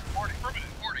 Roger. Reporting. Affirmative.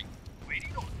 Reporting.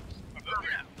 Waiting orders.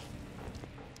 Affirmative.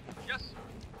 Yes, sir.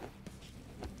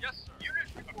 Yes, sir. Unit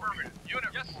affirmative. Unit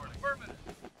yes, reporting. Affirmative.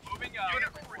 Moving out. Unit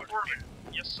reporting. Affirmative.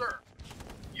 Yes, sir.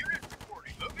 Unit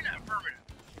reporting. Moving out. Affirmative.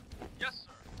 Yes,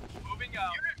 sir. Moving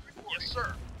out. Unit reporting. Yes,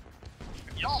 sir.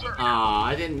 Yes, sir. Ah,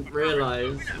 I didn't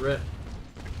realize. Acknowledge.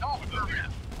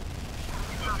 Affirmative.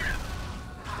 Affirmative.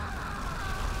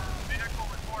 Vehicle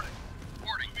reporting.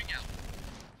 Reporting. Moving out.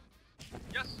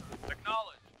 Yes, sir.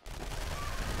 Acknowledge.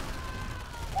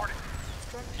 Reporting.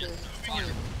 Structure Yes, moving sold.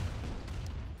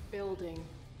 out. Building.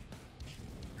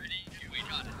 Ready? We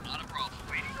got it. Not a problem.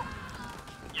 Waiting orders.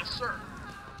 Yes, sir.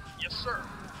 Yes, sir.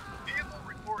 Vehicle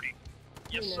reporting.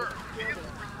 Yes, Unit sir. ready.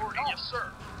 Vehicle reporting. Yes, sir.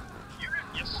 Unit.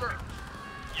 Yes, sir.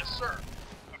 Yes, sir.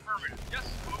 Affirmative. Yes.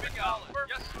 Moving out.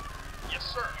 Yes. Yes,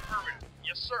 sir. Affirmative.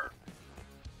 Yes, sir.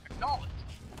 Acknowledge.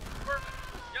 Affirmative.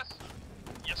 Yes, sir.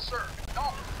 Yes, sir.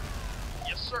 Acknowledge.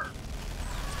 Yes, sir.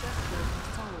 Structure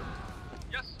sold.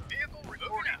 Yes, sir. Vehicle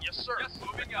reporting. Yes, sir. Yes,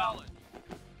 moving out.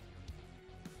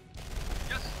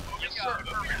 Yes, moving yes, out.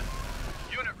 Affirmative.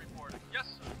 Unit reporting. Yes,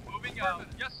 sir. Moving out.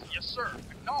 Yes, yes, sir.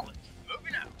 Acknowledge.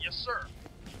 Moving out. Yes, sir.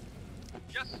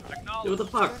 Yes, sir. Acknowledge. What the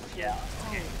fuck? Yeah.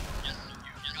 Sold. Yes, sir.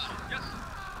 You got it. Yes, sir.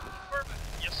 Affirmative.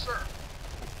 Yes, sir.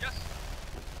 Yes, sir.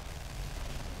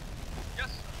 Yes,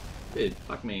 sir. Dude,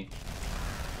 fuck me.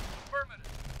 Affirmative.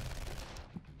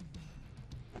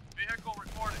 Vehicle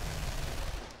reporting.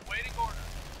 Waiting order.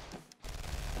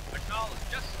 Acknowledge.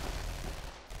 Yes, sir.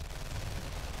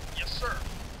 Yes, sir.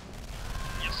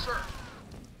 Yes, sir.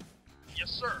 Yes,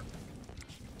 sir.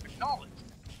 Acknowledge.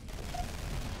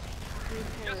 Repairing.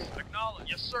 Yes, acknowledge.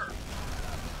 Yes, sir.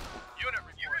 Unit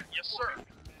report. Yes, sir.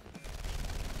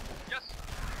 Yes, sir.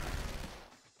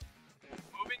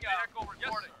 Moving out. Vehicle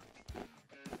reporting.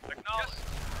 Yes, acknowledge.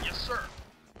 Yes, sir.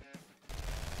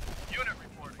 Unit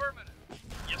report. Affirmative.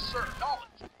 Yes, sir.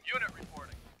 Acknowledge. Unit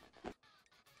reporting.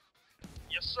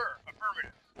 Yes, sir.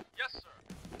 Affirmative. Yes, sir.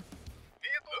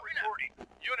 Vehicle reporting.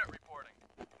 Unit reporting.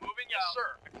 Moving yes, out. Yes, sir.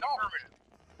 Affirmative.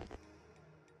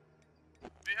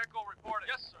 Vehicle reporting.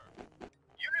 Yes, sir.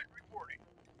 Unit reporting.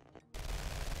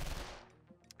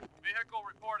 Vehicle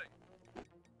reporting.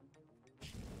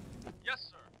 Yes,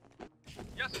 sir.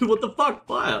 Yes, sir. What the fuck?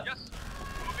 Fire! Yes, sir.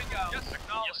 Moving out. Yes,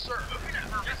 acknowledge. Yes, sir. Moving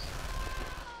out. Yes,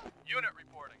 sir. Unit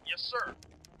reporting. Yes, sir.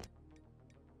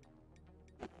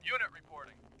 Unit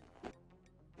reporting.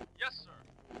 Yes, sir.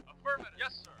 Affirmative.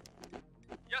 Yes, sir.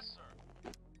 Yes, sir.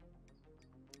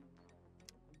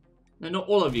 No, not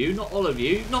all of you. Not all of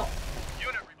you. Not.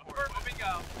 Unit report. Moving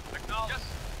out. Acknowledge. Yes,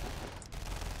 sir.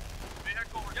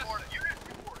 Vehicle reporting. Yes, unit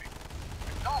reporting.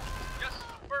 Acknowledge. Yes,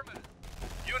 sir. Affirmative.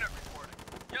 Unit reporting.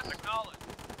 Yes, acknowledge.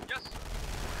 Yes, sir.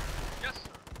 Yes,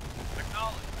 sir.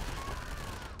 Acknowledge.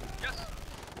 Yes, sir.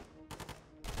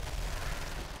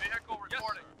 Vehicle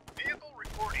reporting. Yes, vehicle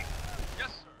reporting.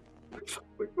 Yes, sir.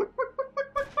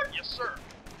 Yes, sir.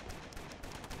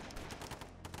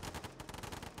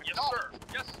 Yes, sir.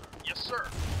 Yes, sir. Yes, sir.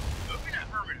 Moving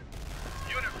affirmative.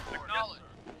 Unit report. Acknowledge.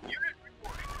 Yes, unit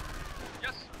reporting.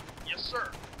 Yes, sir. Yes,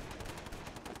 sir.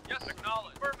 Yes,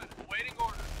 acknowledge. Affirmative. Waiting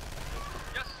order.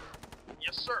 Yes, sir.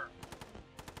 Yes, sir.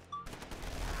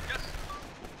 Yes, sir.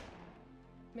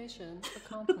 Mission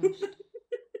accomplished.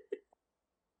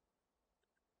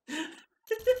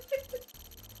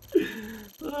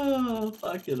 Oh,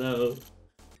 fucking hell.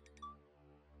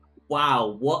 Wow,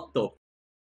 what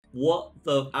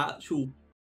the actual,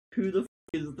 who the f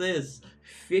is this?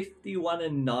 51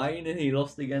 and 9 and he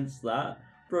lost against that?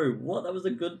 Bro, what? That was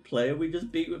a good player we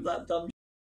just beat with that dumb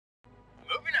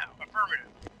Moving out.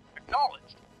 Affirmative.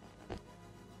 Acknowledged.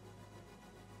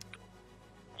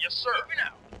 Yes, sir. Moving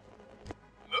out.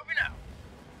 Moving out.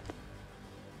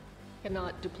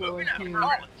 Cannot deploy Moving out. here.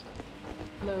 Acknowledged.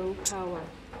 Low power.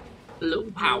 low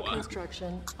New power.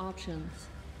 construction options.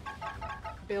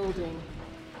 Building.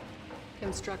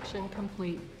 Construction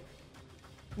complete.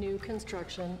 New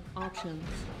construction options.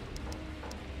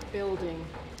 Building.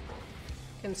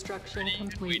 Construction Ready and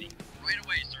complete. waiting. Right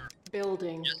away, sir.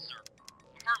 Building. Yes, sir.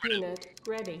 Affirmative. Unit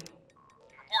ready.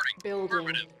 Reporting. Building.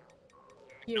 Affirmative.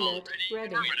 Unit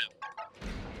ready. Affirmative.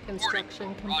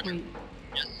 Construction Roger. complete.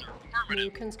 Yes, sir. New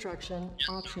Affirmative. construction Yes,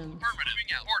 sir. options. Affirmative.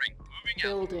 Moving out. Reporting. Moving out.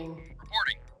 Building.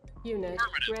 Reporting. Unit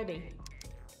Affirmative. ready.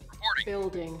 Reporting.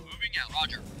 Building. Moving out.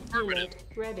 Roger. Affirmative. Unit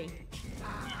ready.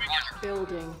 Moving out.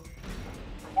 Building.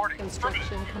 Reporting.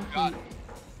 Construction Affirmative. Got complete.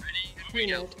 it. Ready and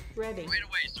moving out. Unit ready. Right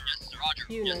away, sir. Yes, sir. Roger.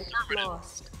 Unit Yes, affirmative.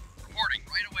 lost. Reporting.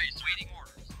 Right away, sir. Waiting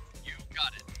orders. You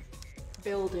got it.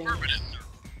 Building. Affirmative, sir.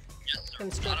 Yes, sir. Not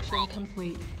a Construction problem.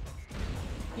 complete.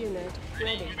 Unit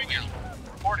Ready. ready. Moving out.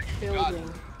 Reporting. You got it.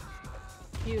 Building.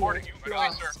 Reporting. Unit You right away,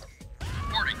 lost. sir.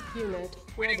 Reporting. Unit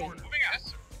Waiting ready. order. Moving out. Yes,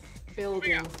 sir.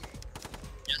 Building. out.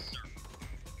 Yes, sir.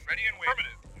 Ready and waiting.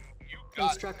 Affirmative. You got it.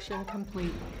 Construction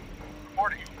complete.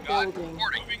 Reporting. You got it. Building.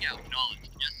 Reporting. Moving out. Acknowledged.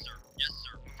 Yes, sir. Yes,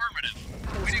 sir. Affirmative.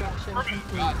 Waiting order. Construction Affirmative.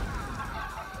 complete. Got it.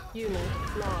 Unit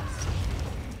lost.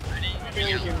 Ready.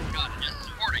 Moving out. Building. Got it. Yes,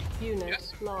 sir. Reporting. Unit Yes,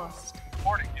 sir. lost.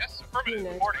 Reporting. Yes, affirmative.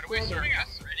 Unit Reporting. Away, sir. ready.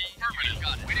 Yes, ready. Affirmative.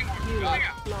 Got it. Waiting order. Unit Moving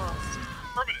out. lost.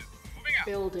 Affirmative. Moving out.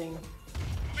 Building.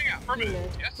 Moving out. Affirmative.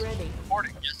 Unit Yes. ready.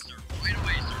 Reporting. Yes, sir. Right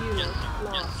away, sir. Unit Yes, sir.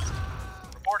 Yes, lost. sir.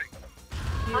 Reporting.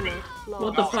 Unit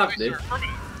What the lost. fuck, Away, dude? sir.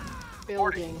 Affirmative.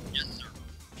 Building. Yes, sir.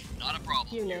 Not a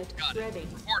problem. Unit Got ready. it.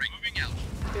 Reporting. Moving out.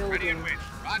 Ready Building. and waiting.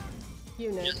 Roger.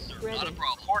 Unit Yes, sir. Not a ready.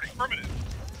 problem. Reporting. Affirmative.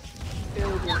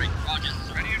 Building. Reporting. Roger.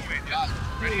 Ready and waiting. Got it.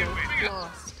 Ready and Unit waiting. Yes.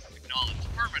 lost. Acknowledged.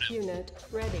 Affirmative. Unit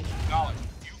ready. Acknowledged.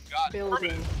 You got it.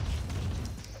 Building.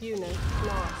 Affirmative. Unit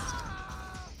lost.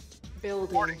 Building.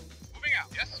 Reporting. Moving out.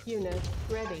 Yes, sir. Unit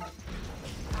ready.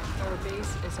 Our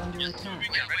base is under Yes, sir. attack.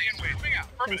 Moving out. Ready and waiting. Moving out.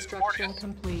 Affirmative. Construction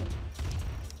Reporting. complete.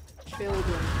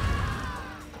 Building.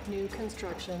 New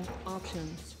construction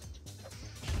options.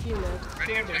 Unit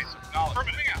Ready and ready. waiting. Acknowledged.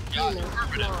 Moving out. Yes, Unit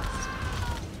affirmative. lost.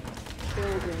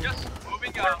 Building. Yes,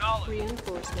 moving out. Acknowledged.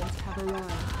 Reinforcements have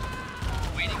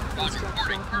arrived. Waiting. Roger. Construction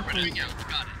Reporting. Affirmative. complete. Moving out.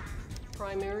 Got it.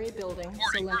 Primary building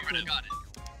Reporting. selected. Affirmative. Got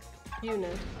it.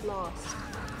 Unit lost.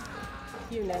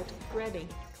 Unit ready.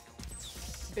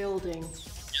 Building.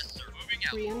 Yes, sir. Moving out.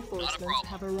 Not a Reinforcements problem.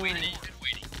 have arrived. Waiting and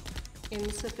waiting.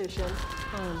 Insufficient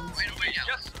funds. Right away out.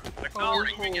 Yes, sir. On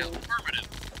Acknowledged. Moving out. hold. Affirmative.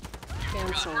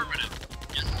 Cancel. Affirmative.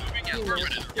 Yes, moving out. Unit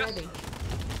Affirmative. Yes. ready.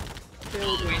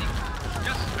 Building. Waiting.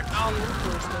 Yes, acknowledged.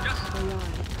 Reinforcements Yes. have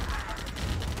arrived.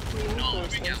 No,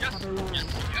 moving Reinforcements out. have Yes, arrived. yes,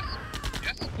 yes,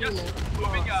 yes, yes. Unit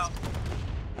Moving lost. out.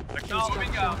 Acknowledged.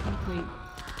 Moving Construction out. complete.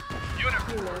 Unit.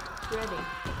 Unit ready.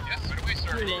 Yes, right away,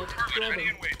 sir. Unit Affirmative. ready. Ready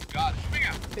and waiting. Got it. Moving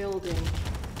out. Building.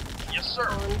 Yes, sir.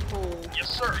 On hold. Yes,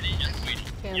 sir. Ready and waiting.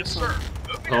 Yes, Cancel. sir.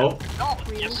 Moving Oh. out.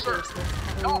 Acknowledged. Yes, sir. Reinforcements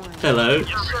have No. arrived. Hello.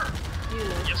 Yes, sir.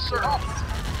 Unit Yes, sir. lost.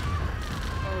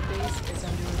 Our base is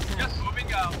under attack. Yes,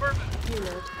 moving out. Affirmative.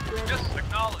 Unit ready. Yes,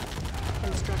 acknowledged.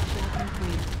 Construction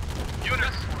complete.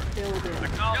 Unit. Building.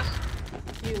 Acknowledged.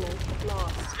 Unit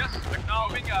lost. Yes,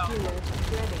 acknowledged. Moving out. Unit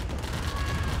ready.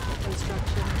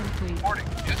 Construction complete. Reporting.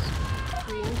 Yes.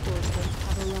 Reinforcements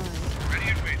have arrived. Ready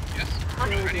and waiting. Yes.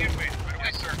 Affirmative. Ready and waiting. Right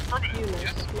away, sir. Affirmative. Unit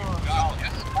Yes. lost. Got it.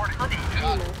 Yes. Reporting. Affirmative. Yes.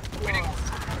 Unit Waiting.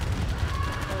 lost.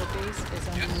 Our base is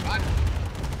under Yes, attack.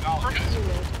 Acknowledged. Yes.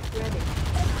 Unit ready.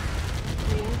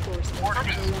 Reinforcements have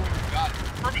Affirmative. arrived. Got it.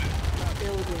 Affirmative.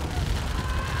 Building.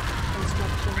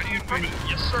 Construction Ready and complete. waiting.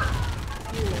 Yes, sir.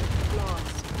 Unit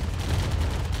lost.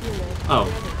 Unit Oh.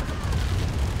 ready.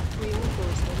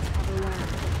 Reinforcements have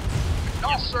arrived.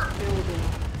 Yes, sir. Building.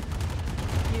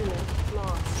 Unit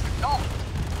lost. No.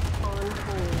 On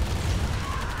hold.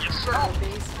 Yes, sir. Our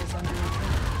base is under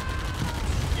attack.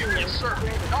 Yes, sir.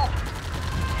 Ready. No.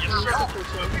 Yes, sir.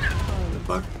 Insufficient Moving out. funds.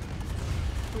 Fuck.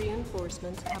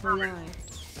 Reinforcements have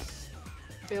arrived.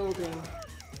 Building.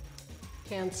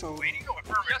 Cancel. Waiting to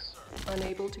affirm. Yes, sir.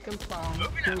 Unable to comply.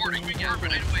 Moving out. Building in Moving out.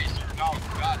 progress. Right away, sir.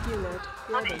 Acknowledged. Got it. Unit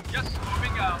ready. Affirmative. Yes.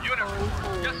 Moving out. Unit. On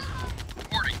hold. Yes.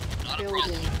 Reporting. Not a problem.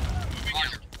 Building. Moving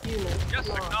out. Unit Yes,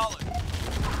 lost. acknowledged.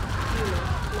 Unit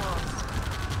lost.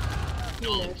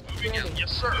 Unit Moving out. ready.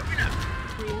 Yes, sir. Moving out.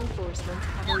 Reinforcements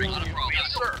have Reporting. arrived.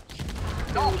 Yes, sir.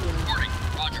 No. Building. Reporting.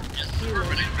 Roger. Yes,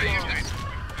 Unit affirmative. lost.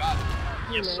 Got it.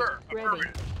 Yes, Unit sir. ready.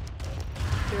 Affirmative.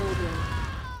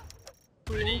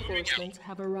 Building. Reinforcements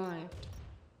have arrived.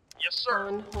 Yes, sir.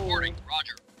 On hold. Reporting.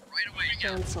 Roger. Right away.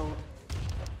 Cancelled.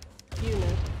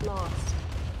 Unit lost.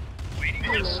 Waiting.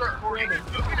 Unit Yes, sir. ready.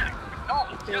 Moving out. No.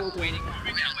 Yes, Building. waiting.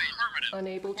 Moving out. Affirmative.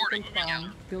 Unable to Reporting. Moving comply. out.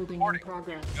 Building in Reporting.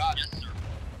 progress. Got it. Yes, sir.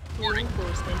 Reporting.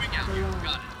 Reinforcements Moving out. have Got arrived. it.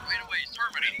 Right away.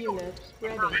 Affirmative. Unit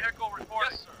ready. Vehicle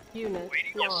reporting. Yes, sir. Unit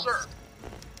Waiting. Yes, lost. sir.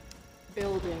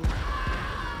 Building.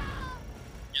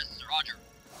 Yes, sir. Roger.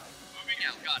 Moving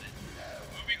out. Got it.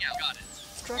 Moving out. Got it.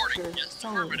 Structure Reporting. Yes,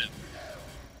 sold. affirmative.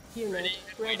 Unit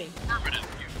ready. Affirmative.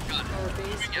 You got it. Our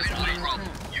base Moving is out. under No problem.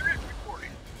 attack. Unit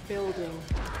reporting. Building.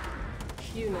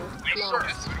 Unit Yes, sir.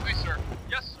 lost. Yes, sir.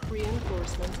 Yes, sir.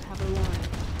 Reinforcements have arrived.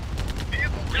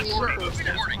 Vehicle. Yes, sir. Reinforcements Moving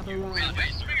out. have arrived. Moving out.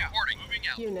 Moving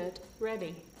out. Unit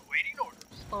ready. Awaiting orders.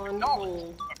 On Acknowledged.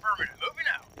 hold. Affirmative. Moving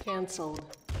out. Cancelled.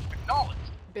 Acknowledged.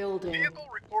 Building. Vehicle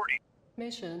reporting.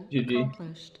 Mission GG.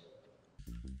 accomplished.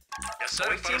 Yes, sir.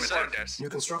 Awaiting orders. New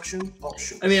construction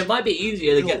options. I mean, it might be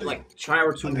easier to get like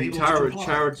charity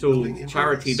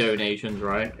donations,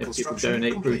 right? If people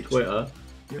donate through Twitter.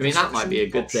 I mean, that might be a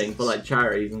good thing for like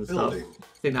charities and stuff. Building. I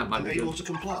think that might be Unable good. to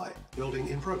comply. Building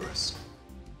in progress.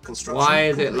 Construction Why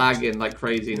is it complete. lagging like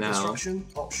crazy New now? Construction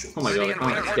options. Oh my god, I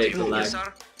can't escape the lag.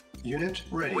 Unit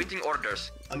ready. Waiting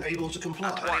orders. Unable to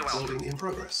comply. Very well. Building in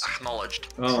progress. Acknowledged.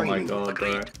 Oh my Training. god, bro.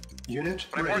 Agreed. Unit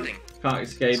ready. Reporting. Can't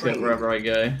escape it Training. wherever I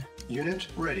go. Unit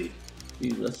ready.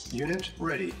 Jesus. Unit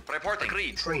ready. Reporting.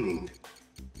 Agreed. Training.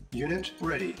 Unit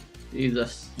ready.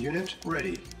 Jesus. Unit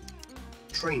ready.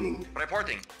 Training.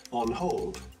 Reporting. On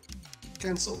hold.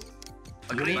 Cancel.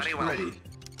 Agreed. Unit Very well. ready.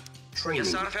 Training.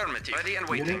 Yes, sir. Affirmative. Ready and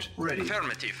waiting. Unit ready.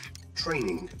 Affirmative.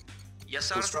 Training. Yes,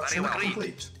 sir. Very Construction well. Agreed.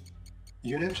 complete.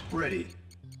 Unit ready.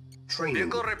 Training.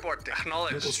 Vehicle reporting. New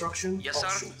Acknowledged. construction Yes, sir.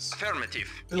 options. Affirmative.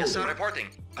 Building. Yes, sir. Reporting.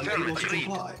 Unable Affirmative. to Agreed.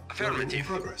 comply. Building in Affirmative.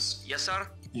 progress. Yes, sir.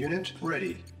 Unit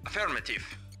ready. Affirmative.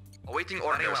 Awaiting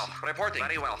orders. Very well. Reporting.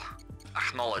 Very well.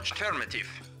 Acknowledged. Affirmative.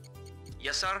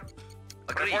 Yes, sir.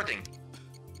 Agreed. Reporting.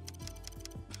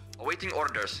 Awaiting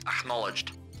orders.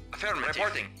 Acknowledged. Affirmative.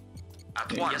 Reporting.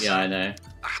 At once. Yeah, I know.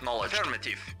 Acknowledged.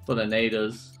 Affirmative. For the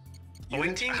naders.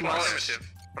 Unit Awaiting lost. orders.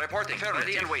 Reporting.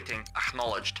 Ready and waiting.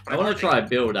 Acknowledged. I want to Reporting. try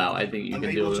build out. I think you can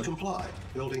Unable do to it. comply.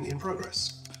 Building in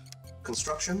progress.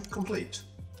 Construction complete.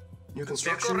 New Vehicle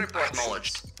construction report. options.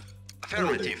 Acknowledged.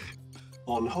 Affirmative.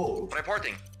 On hold.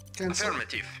 Reporting. Cancel.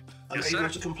 Affirmative. Yes, Unable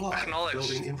sir. to comply. Acknowledged.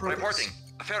 Building in progress. Reporting.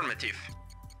 Affirmative.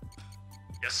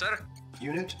 Yes, sir.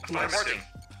 Unit lost. Reporting.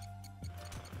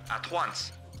 At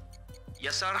once.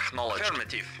 Yes, sir. Acknowledged.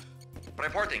 Affirmative.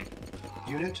 Reporting.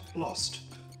 Unit lost.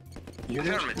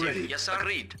 Unit Affirmative. ready. Yes, sir.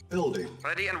 Agreed. Building.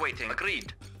 Ready and waiting.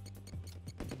 Agreed.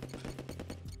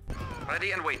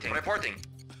 Ready and waiting. Reporting.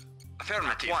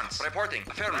 Affirmative. At once. Reporting.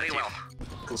 Affirmative. Very well.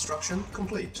 Construction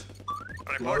complete.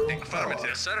 Reporting. Low Affirmative. power.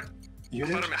 Yes, sir.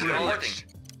 Unit Affirmative. ready. Reporting.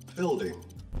 Building.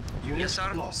 Unit Yes,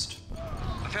 sir. lost.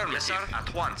 Affirmative. Yes, sir.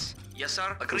 At once. Yes,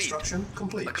 sir. Agreed. Construction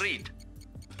complete. Agreed.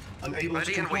 Unable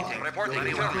Ready to and comply. waiting. Reporting.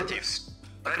 Building in Affirmative. progress.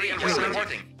 Ready and Yes, sir.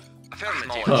 reporting.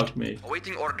 Affirmative. Fuck me.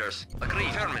 Awaiting orders. Agree.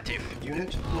 Affirmative.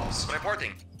 Unit lost.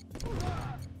 Reporting.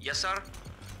 Yes, sir.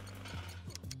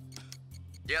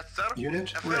 Yes, sir.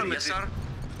 Unit Affirmative. ready. Yes, sir.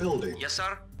 Building. Yes,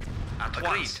 sir. At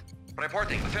once.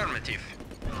 Reporting. Affirmative.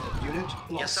 Unit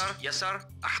lost. Yes, sir. Yes, sir.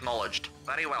 Acknowledged.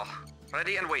 Very well.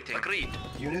 Ready and waiting. Agreed.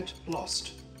 Unit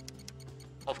lost.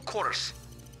 Of course.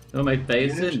 What my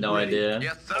face Unit in? No ready. idea.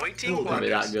 Yes, sir. Waiting Building. Can't be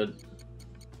that orders. good.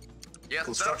 Yes, sir.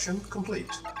 Construction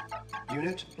complete.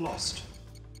 Unit lost.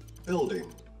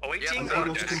 Building. Awaiting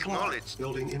Unable to comply.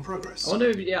 Building in progress. I wonder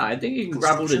if, yeah, I think you can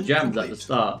grab all the gems at the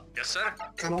start. Yes, sir.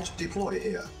 Cannot deploy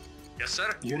here. Yes, sir.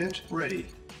 Unit ready.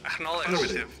 Acknowledged.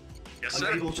 Building. Yes,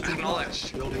 sir. Unable to comply.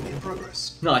 Acknowledged. Building in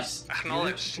progress. Nice.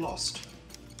 Acknowledged. Unit lost.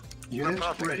 Unit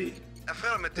Reporting. ready.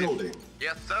 Affirmative. Building.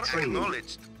 Yes, sir. Training.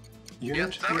 Acknowledged.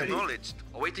 Unit ready.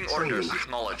 Awaiting Training. orders.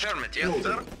 Acknowledged. Affirmative.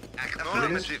 Building.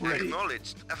 Acknowledged. Unit ready.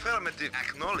 Acknowledged. Affirmative.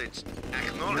 Acknowledged.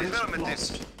 Unit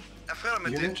lost.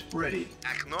 Affirmative. Unit ready.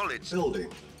 Acknowledged.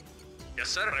 Building. Yes,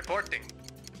 sir. Reporting.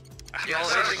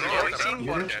 Yes, Acknowledged. sir. Awaiting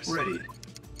Unit orders. ready.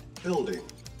 Building.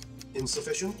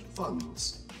 Insufficient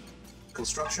funds.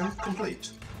 Construction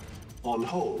complete. On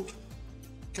hold.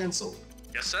 Cancel.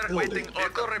 Yes, sir. Building. Waiting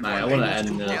order Mate, I reporting. want to Unable to end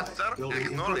comply. Yes, sir. Building in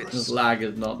Acknowledged. This progress. lag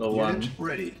is not the one. Unit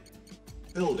ready.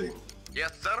 Building.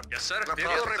 Yes, sir. Yes, sir.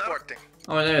 Vehicle reporting.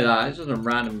 Oh, I know that. It's just a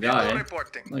random guy.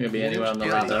 Reporting. Not gonna be anywhere on the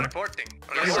Unit ladder. Reporting.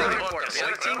 Yes, sir.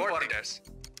 Waiting orders.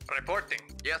 Reporting.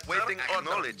 Yes, waiting.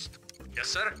 Acknowledged. Yes,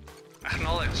 sir.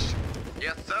 Acknowledged.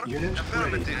 Yes, sir. Unit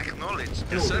Affirmative. ready. Acknowledged.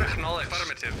 Yes, sir. Acknowledged.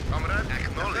 Affirmative. Comrade.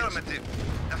 Acknowledged. Affirmative.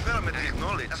 Affirmative.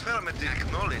 Acknowledged. Affirmative.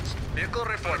 Acknowledged. Vehicle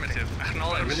reporting.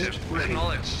 Acknowledged. Unit ready.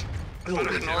 Acknowledged.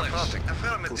 Building. Acknowledged.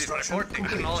 Affirmative. Construction Reporting.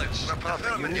 complete. Acknowledged.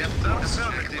 Affirmative. Unit Yes, sir. lost.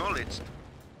 Affirmative. Acknowledged.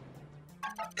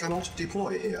 Cannot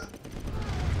deploy here.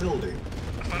 Building.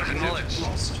 Acknowledged.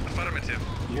 Lost. Affirmative.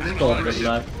 Unit Thought a ready. bit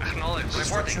low. Acknowledged.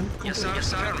 Construction Reporting. Yes, sir. complete. Yes,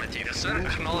 sir. Affirmative. Yes, sir.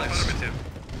 Unit Acknowledged. lost. Affirmative.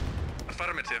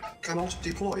 Affirmative. Cannot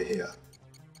deploy here.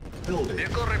 Building.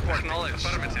 Vehicle report. Acknowledged.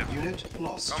 Affirmative. Unit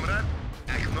lost. Comrade.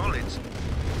 Acknowledged.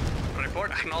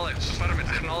 Report. Acknowledged.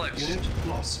 Affirmative. Acknowledged. Unit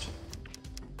lost.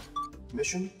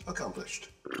 Mission accomplished.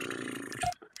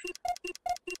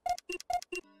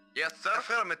 Yes, sir.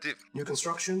 Affirmative. New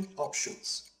construction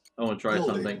options. I want to try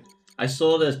Building. something. I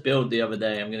saw this build the other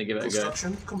day. I'm going to give it a go.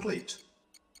 Construction complete.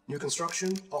 New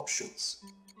construction options.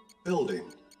 Building.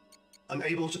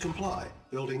 Unable to comply.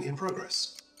 Building in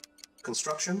progress.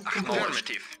 Construction complete.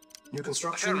 Affirmative. New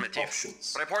construction Affirmative.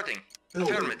 options. Reporting.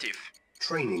 Building. Affirmative.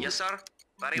 Training. Yes, sir.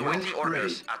 Very Unit waiting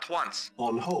orders ready. at once.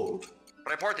 On hold.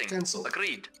 Reporting. Cancel.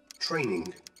 Agreed.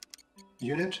 Training.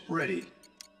 Unit ready.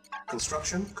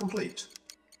 Construction complete.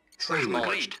 Training.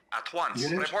 Agreed. At once.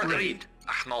 Unit Report ready. agreed.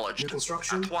 Acknowledged. New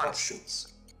construction At once.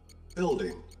 options.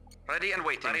 Building. Ready and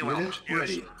waiting. Very well. Unit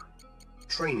ready.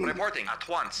 Training. Reporting. At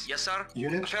once. Yes, sir.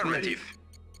 Unit Affirmative.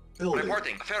 Building.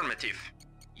 Reporting. Affirmative.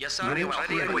 Yes, sir. Unit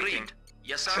Ready and ready. waiting.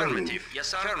 Yes, sir. Training. Affirmative. Yes,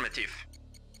 sir. Affirmative.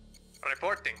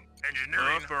 Reporting.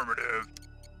 Engineering. Affirmative.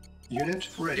 Unit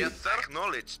ready. Yes, sir.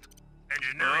 Acknowledged.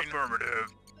 Engineering. Affirmative.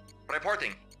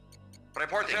 Reporting.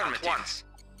 Reporting. At once.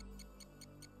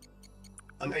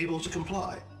 Unable to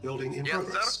comply. Building in Yes,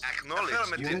 progress. sir.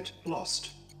 Acknowledged. Unit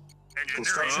lost. Engineering.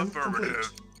 Construction Affirmative.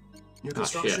 complete. New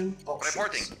construction options.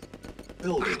 Reporting.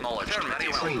 Building. Acknowledged. Very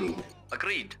well. Training.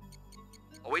 Agreed.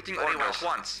 Awaiting Very orders.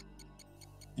 well. At once.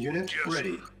 Unit Yes,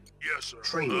 ready. sir. Yes, sir.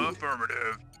 Training.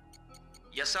 Affirmative.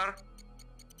 Yes, sir.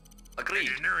 Agreed.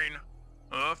 Engineering.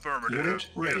 Affirmative. Unit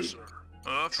ready. Yes, sir.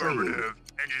 Affirmative.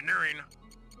 Engineering.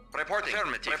 Reporting.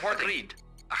 Affirmative. Reporting. Agreed.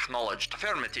 Acknowledged.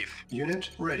 Affirmative. Unit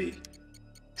ready.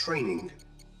 Training.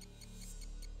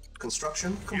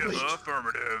 Construction complete. Yes,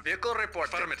 affirmative. Vehicle report.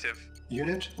 Affirmative.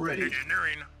 Unit ready.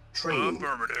 Engineering. Training.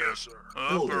 Affirmative. Yes, sir.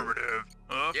 Building. Affirmative.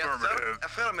 Yes, sir. Affirmative.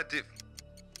 Affirmative.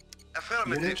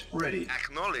 Affirmative. Unit ready.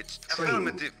 Acknowledged. Training.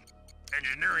 Affirmative.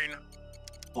 Engineering.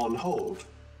 On hold.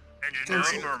 Engineering.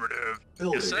 Cancel. Affirmative.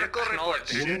 Building. Yes, sir.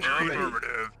 Acknowledged. Unit ready.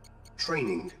 Affirmative.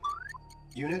 Training.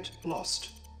 Unit lost.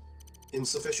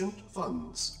 Insufficient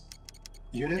funds.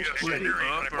 Unit Yes, ready.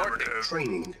 engineering. Affirmative.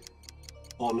 Training.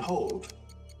 On hold.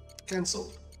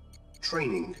 Cancel.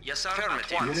 Training. Yes, sir.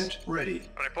 Affirmative. At once. Unit ready.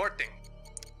 Reporting.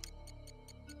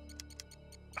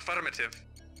 Affirmative.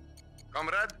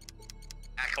 Comrade.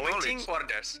 Awaiting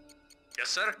orders. Yes,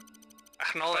 sir.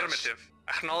 Acknowledged. Affirmative.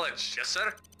 Acknowledged. Yes,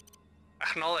 sir.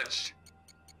 Acknowledged.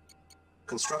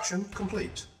 Construction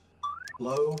complete.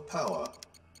 Low power.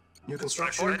 New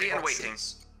construction Ready and waiting.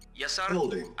 options. Yes, sir.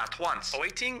 Building. At once.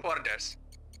 Awaiting orders.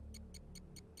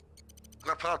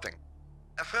 Reporting.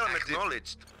 Affirmative.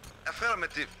 Acknowledged.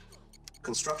 Affirmative.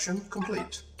 Construction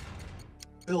complete.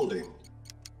 Building.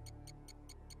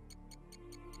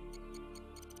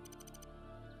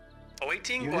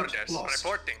 Awaiting Unit orders. lost.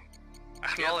 Reporting.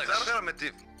 Acknowledged. Yes, sir.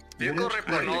 Affirmative. Vehicle Unit report.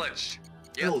 ready. Acknowledged.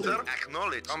 Yes, Building. sir.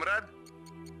 Acknowledged. Comrade.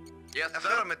 Yes,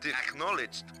 affirmative.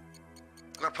 Acknowledged.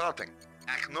 Reporting.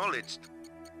 Acknowledged.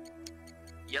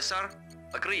 Yes, sir.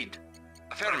 Agreed.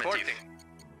 Affirmative. Reporting.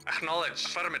 Acknowledged.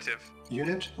 Affirmative.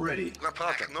 Unit ready.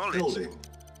 Reporting. Acknowledged. Building.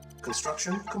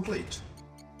 Construction complete.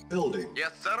 Building.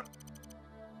 Yes, sir.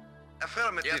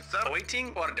 Affirmative. Yes, sir.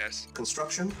 Awaiting orders.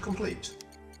 Construction complete.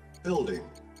 Building.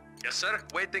 Yes, sir.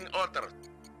 Waiting order.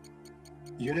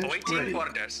 Unit Awaiting ready.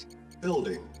 orders.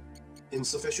 Building.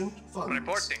 Insufficient funds.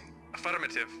 Reporting.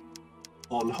 Affirmative.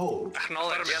 On hold.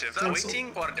 Acknowledged. Yes, sir. Cancel.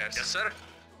 Awaiting orders. Yes, sir.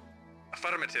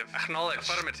 Affirmative. Acknowledged.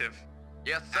 Affirmative.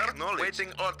 Yes, sir. Acknowledged.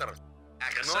 Waiting order.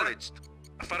 Acknowledged.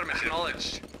 Affirmative.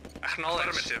 Acknowledged. Acknowledged.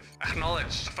 Affirmative.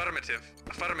 Acknowledged. Affirmative.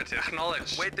 Affirmative.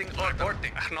 Acknowledged. Waiting order.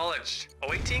 Reporting. Acknowledged.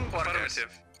 Awaiting orders.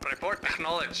 Affirmative. Report.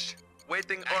 Acknowledged.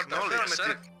 Waiting order. Yes,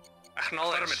 sir.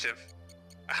 Acknowledged. Affirmative.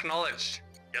 Acknowledged.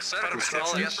 Yes, sir.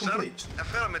 Construction Yes, sir. complete.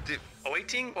 Affirmative.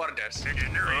 Awaiting orders.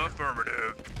 Engineering.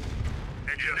 Affirmative.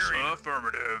 Engineering.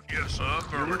 Affirmative. Yes, Unit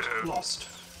affirmative. lost.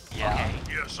 Yeah.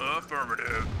 Yes,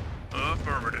 affirmative.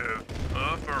 Affirmative.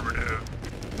 Affirmative.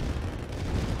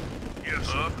 Yes,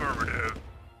 affirmative.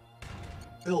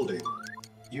 Building.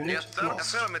 Unit Yes, sir.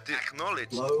 lost. Affirmative.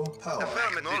 Acknowledged. Low power.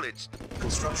 Acknowledged.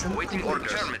 Construction Waiting complete.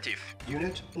 order. Affirmative.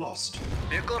 Unit lost.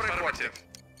 Vehicle reporting.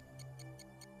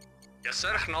 Yes,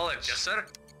 sir. Acknowledged. Yes, sir.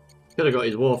 Could have got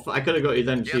his Wolf. I could have got his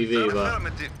Yes, MCV, sir. but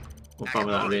Affirmative. what fun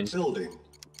would that have been? Building.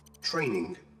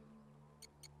 Training.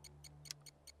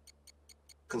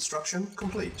 Construction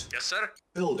complete. Yes, sir.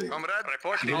 Building. Comrade,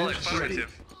 report Unit knowledge. ready.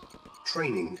 Affirmative.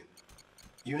 Training.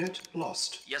 Unit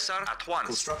lost. Yes, sir. At once.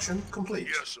 Construction complete.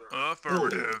 Yes, sir.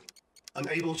 Building.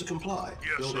 Unable to comply.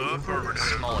 Yes, Building in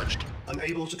progress. Acknowledged.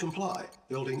 Unable to comply.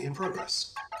 Building in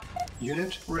progress.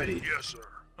 Unit ready. Yes, sir.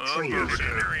 Training.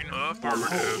 Engineering. On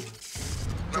hold.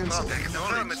 Cancel.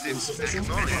 Acknowledged. Insufficient.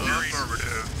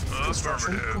 Affirmative.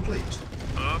 Construction complete.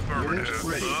 Unit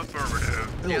ready.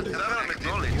 Affirmative. Building.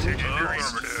 Acknowledged. Unit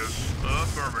lost.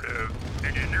 Affirmative.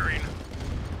 Engineering.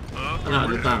 I don't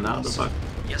understand that. What the fuck?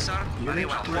 Yes, sir. Very Unit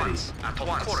well. At ready. once. At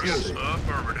once. Building.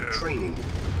 Affirmative. Training.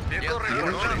 Vehicle Unit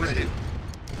report. ready.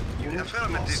 Unit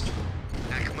Affirmative. lost.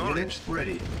 Unit Acknowledged.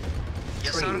 ready.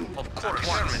 Yes, sir. Training. Of course.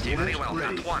 Affirmative. Very well.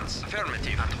 Ready. At once.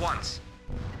 Affirmative. At once.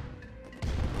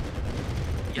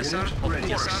 Yes, sir. Unit Of ready.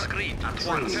 course, sir. Agreed. At once.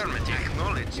 Training. Affirmative.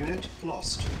 Acknowledged. Unit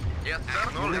lost. Yes,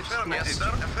 sir. Unit Affirmative.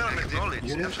 lost. Affirmative.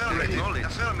 Unit ready.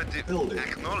 Affirmative. Building.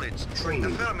 Acknowledged. Training.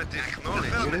 Affirmative.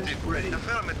 Acknowledged. Unit ready.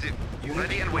 Affirmative. Unit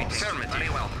Ready and waiting. lost. Affirmative. Very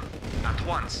well. At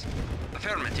once.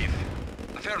 Affirmative.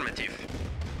 Affirmative.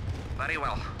 Very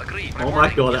well. Agreed. Oh my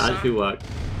Reporting. god, it Yes, sir. actually worked.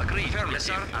 Agreed. Affirmative. Yes,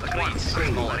 sir. Agreed.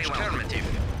 Training. Very well. Affirmative.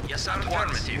 Yes, sir.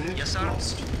 Affirmative. Unit Yes, sir.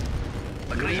 lost.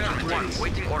 Agreed. Unit Affirmative. ready.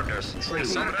 Waiting orders. Training.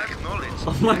 Yes, sir. Acknowledged.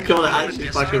 Oh my god, it actually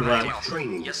Yes, sir. fucking Very worked. well.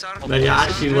 Training. Yes, sir. No, it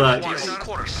actually worked. Yes, sir. Of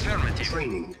course. Affirmative.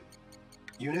 Training.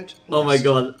 Unit Oh my lost.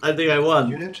 god, I think I won.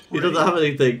 Unit He doesn't ready. have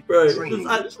anything. Bro, Training.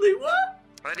 this actually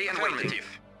worked. Ready and waiting.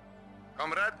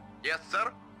 Comrade? Yes,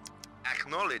 sir.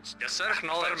 Acknowledged. Yes, sir.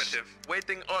 Affirmative.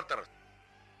 Waiting order.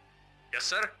 Yes,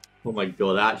 sir. Oh my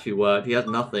god, it actually worked. He has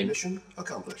nothing. Mission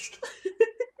accomplished.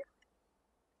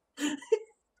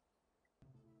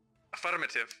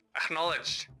 Affirmative.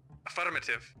 Acknowledged.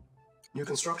 Affirmative. New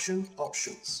construction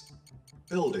options.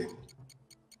 Building.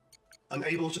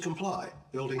 Unable to comply.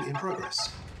 Building in progress.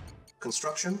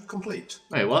 Construction complete.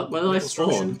 Wait, what? Where did New I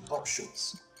construction spawn?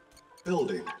 options.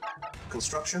 Building.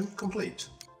 Construction complete.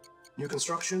 New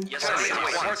construction Yes, sir.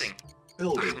 options. Reporting.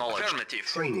 Building. Acknowledged. Affirmative.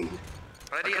 Training.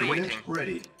 Ready and Unit waiting.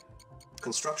 ready.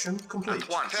 Construction complete. At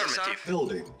once. Affirmative.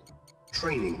 Building.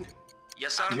 Training.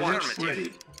 Yes, sir. Unit Affirmative.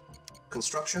 ready.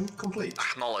 Construction complete.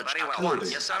 Acknowledged. Very well. Building.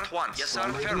 Once. Yes, sir. At once. Yes, sir.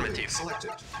 Primary building Affirmative.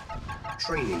 selected.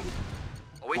 Training.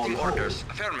 Awaiting On hold. orders.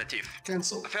 Affirmative.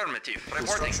 Cancel. Affirmative. Reporting.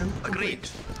 Construction Agreed.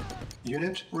 complete.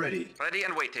 Unit ready. Ready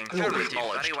and waiting. Building.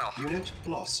 Affirmative. Very well. Unit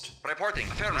lost. Reporting.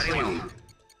 Affirmative. Very well. Training.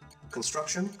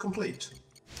 Construction complete.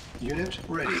 Unit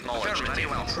ready. Acknowledged. Very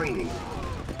well. Training.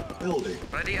 Building.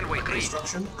 Ready and waiting.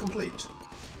 Construction complete.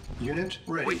 Unit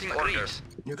ready. Waiting orders.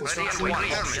 New Ready and construction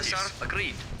waiting. options. Yes, sir.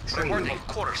 Agreed. Training. Reporting. Of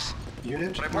course.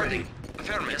 Unit Reporting. ready.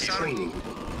 Affirmative. Yes, sir. Training.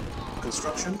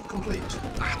 Construction complete.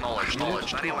 Acknowledged. Unit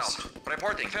Very well. lost.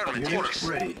 Reporting. Affirmative. Of Unit course.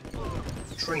 ready.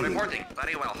 Training. Reporting.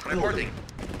 Very well. Reporting.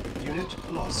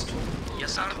 Unit lost.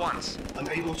 Yes, sir. At once.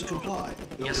 Unable to comply.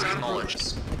 Yes, sir. Building in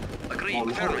Acknowledged. progress. Agreed. On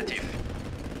hold. Affirmative.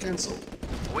 Cancel.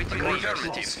 Awaiting Agreed.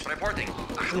 affirmative. Lost. Reporting.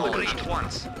 Acknowledged. At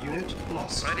once. Unit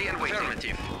lost. Ready and waiting.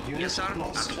 Affirmative. Unit Yes, sir.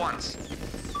 lost. At once.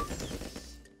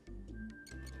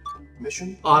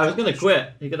 Mission. Oh, I was gonna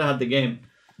quit. He could have had the game.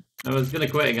 I was gonna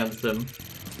quit against him.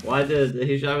 Why did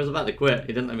he? I was about to quit. He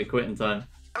didn't let me quit in time.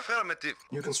 Affirmative.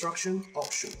 New construction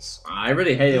options. I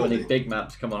really hate it when these Building. big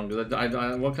maps come on because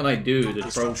what can I do to troll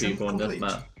Construction people in this complete.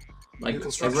 map? Like New I've already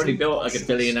construction built like a options.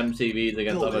 billion MCVs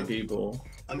against other Building. people.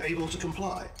 Unable to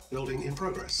comply. Building in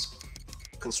progress.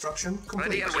 Construction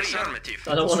Ready complete. and waiting. Affirmative.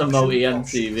 I don't want a Construction multi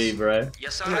options. MCV, bro.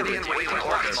 Yes, sir. Ready and waiting.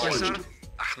 Orders. Yes, sir.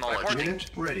 Acknowledged.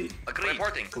 Unit ready. Agreed.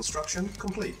 Reporting. Construction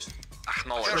complete.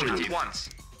 Acknowledged. Training. At once.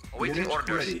 Awaiting Unit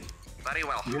orders. ready. Very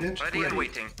well. Unit Ready ready. and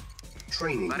waiting.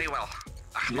 Training. Very well.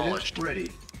 Unit Acknowledged. ready.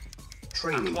 At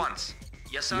Training. once.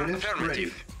 Yes, sir. Unit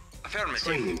Affirmative. Affirmative.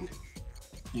 Training.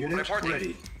 Unit Reporting.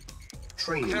 ready.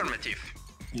 Training. Affirmative.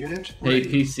 Unit ready.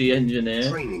 APC engineer.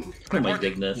 Training. Oh my Reporting.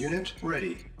 goodness. Unit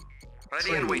ready. Ready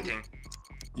Training. and waiting.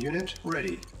 Unit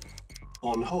ready.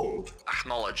 On hold.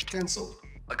 Acknowledged. Cancel.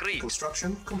 Agreed.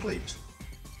 Construction complete.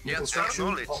 New Yes, construction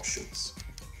acknowledged. options.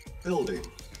 Building.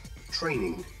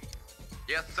 Training.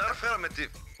 Yes, sir. Affirmative.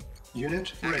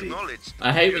 Unit ready. Acknowledged.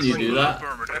 I hate when you do that.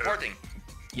 Affirmative. Reporting.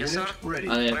 Yes, sir. Unit ready.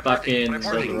 And then fucking does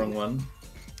the wrong one.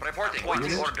 Reporting.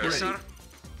 Waiting Unit orders. Yes, sir. ready.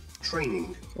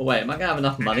 Training. Oh wait, am I gonna have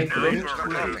enough money for this?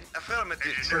 Affirmative.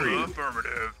 Affirmative. Training.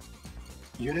 Affirmative.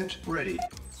 Unit ready.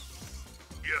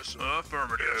 Yes, sir.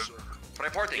 Affirmative.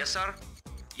 Reporting. Yes, sir.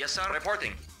 Yes, sir.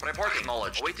 Reporting. Reporting.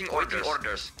 Acknowledged. Waiting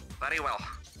orders. Very well.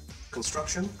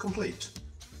 Construction complete.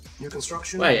 New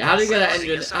construction. Wait, how do you get an Yes,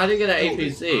 engine? sir. How do you get an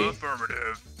Building. APC?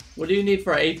 Affirmative. What do you need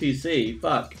for an APC?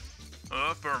 Fuck.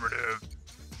 Affirmative.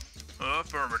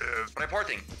 Affirmative.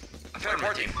 Reporting.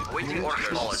 Affirmative. Awaiting orders.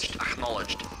 Acknowledged.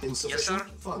 Acknowledged.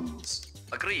 Insufficient funds.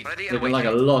 Agreed. Ready and Looking waiting.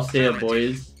 like a loss here, Affirmative.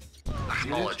 boys.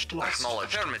 Acknowledged. Unit lost.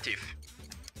 Acknowledged. Affirmative.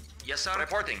 Yes, sir.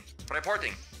 Reporting.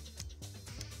 Reporting.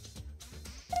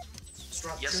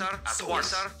 Structure Yes, sir. At sourced. once,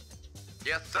 sir.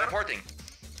 Yes, sir. Reporting.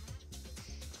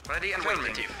 Ready and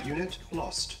waiting. Unit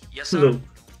lost. Yes, sir. Look.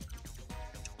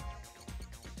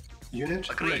 Unit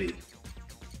Agreed. ready.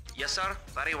 Yes, sir.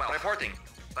 Very well. Reporting.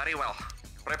 Very well.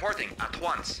 Reporting. At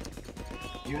once.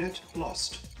 Unit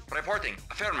lost. Reporting.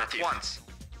 Affirmative. At once.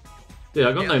 Dude,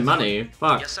 I got no Yes, money.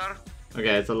 Fuck. Yes, sir.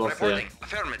 Okay, it's a loss here. Reporting.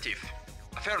 Affirmative.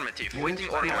 Affirmative. Unit Waiting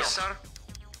orders. lost. Yes, sir.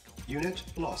 Unit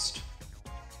lost.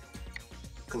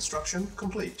 Construction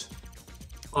complete.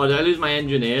 Oh, did I lose my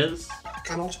engineers?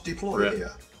 Cannot deploy Rip.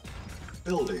 here.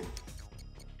 Building.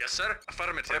 Yes, sir.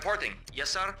 Affirmative. Reporting. Yes,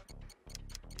 sir.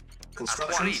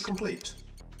 Construction Agreed. complete.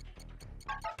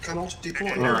 Cannot deploy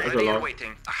Alright, here. that's a Ready lot. and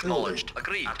waiting. Acknowledged.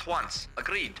 Agreed. At once.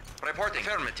 Agreed. Reporting.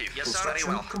 Affirmative. Yes, sir. Very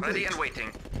Construction well. complete. Ready and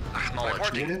waiting. Acknowledged.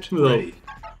 Reporting. Unit Hello. ready.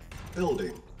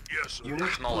 Building. Yes, sir. Unit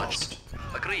Acknowledged.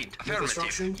 lost. Agreed. New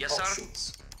construction Affirmative. Yes, sir.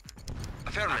 options.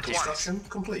 Affirmative. Construction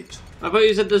complete. I thought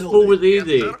you said this pool was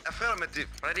easy. Affirmative.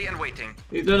 Ready and waiting.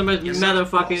 You're doing the most Yes, meta sir.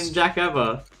 fucking jack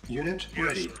ever. Unit Yes,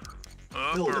 ready. sir.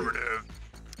 Building. Affirmative.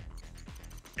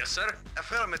 Yes, sir.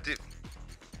 Affirmative.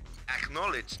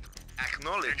 Acknowledged.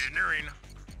 Acknowledged. Engineering.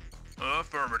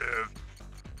 Affirmative.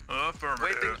 Affirmative.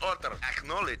 Waiting order.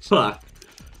 Acknowledged. Fuck.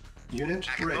 Unit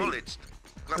ready. Acknowledged.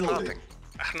 Building. Reporting.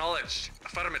 Acknowledged.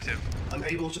 Affirmative.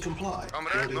 Unable to comply.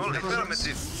 Comrade, Building in acknowledged. progress.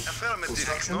 Affirmative. Affirmative.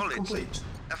 Construction Acknowledged. complete.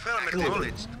 Affirmative. Building.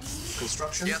 Acknowledged.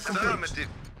 Construction Yes, complete. affirmative.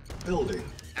 Building.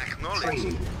 Acknowledged.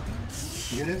 Training.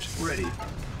 Unit ready. Yes,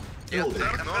 Building. sir.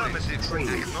 Affirmative.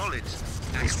 Training. Acknowledged.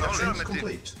 Construction Affirmative.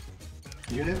 complete.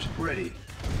 Unit ready.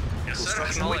 Yes, sir.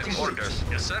 Construction Acknowledging complete. orders.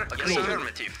 Yes, sir. Yes, Building.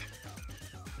 affirmative.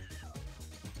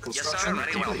 Construction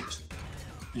very well. complete.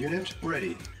 Unit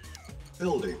ready.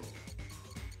 Building.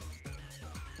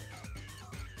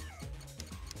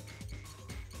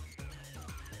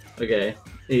 Okay,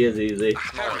 he is easy.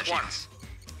 Acknowledged. Once.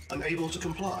 Unable to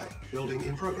comply. Building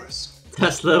in progress.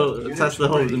 Tesla holds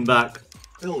ready. him back.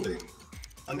 Building.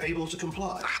 Unable to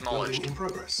comply. Acknowledged. Building in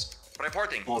progress.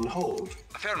 Reporting. On hold.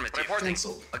 Affirmative.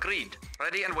 Cancel. Reporting. Agreed.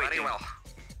 Ready and waiting. Very well.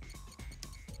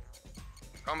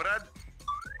 Comrade.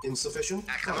 Insufficient.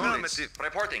 funds. Affirmative.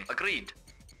 Reporting. Agreed.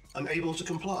 Unable to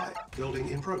comply. Building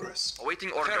in progress.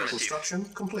 Awaiting orders. Construction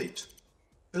complete.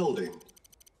 Building.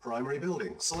 Primary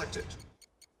building selected.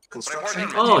 Construction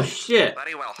Reporting. Oh shit!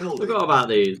 Very well. building. Forgot about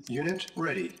these. Unit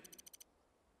ready.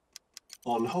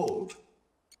 On hold.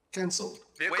 Cancel.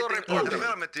 Vehicle Waiting report. order.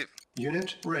 Affirmative.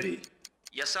 Unit ready.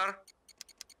 Yes, sir.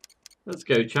 Let's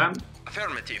go, champ.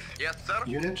 Affirmative. Yes, sir.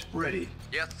 Unit ready.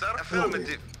 Yes, sir.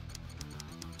 Affirmative.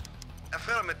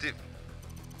 Affirmative.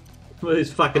 What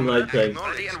is fucking light thing?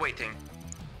 Ready and waiting.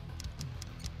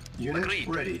 Unit Agreed.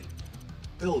 ready.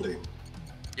 Building.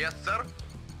 Yes, sir.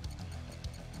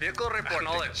 Vehicle reporting.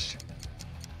 Acknowledged.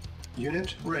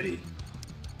 Unit ready.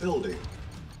 Building.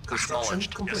 Construction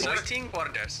Acknowledged. complete. Yes, sir. Awaiting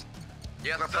orders.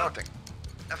 Yes, reporting.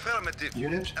 Affirmative.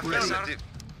 Unit ready. Affirmative.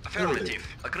 Affirmative.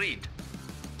 Agreed.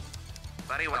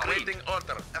 Very well. Agreed. Waiting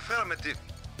order. Affirmative.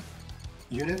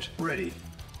 Unit ready. Yes,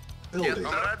 Building.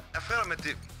 comrade.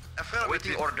 Affirmative. Affirmative.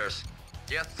 Awaiting orders.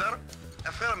 Yes, sir.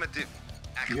 Affirmative.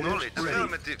 Unit Acknowledged. ready.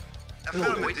 Affirmative.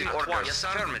 Building. Awaiting Affirmative. orders. Yes, sir.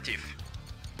 Affirmative.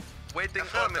 Waiting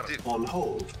affirmative. On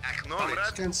hold.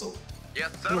 Acknowledged. Cancel.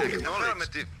 Yes, sir. Building.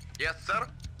 Affirmative. Yes, sir.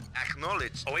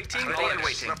 Acknowledged. Awaiting. Ready and Acknowledged.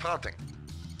 waiting. Reporting.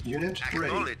 Unit ready.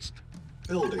 Acknowledged.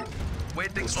 Building.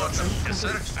 Waiting Construction order. Yes, sir.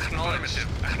 complete. Acknowledged.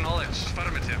 Acknowledged.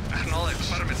 Affirmative. Acknowledged.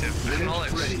 Affirmative. Unit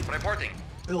Acknowledged. ready. Reporting.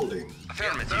 Building.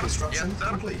 Affirmative. Construction Yes, sir.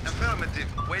 complete.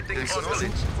 Affirmative. Waiting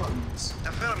Insufficient acknowledged. funds.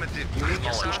 Affirmative. Unit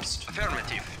Yes, sir. lost.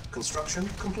 Affirmative. Construction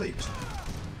complete.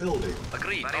 Building.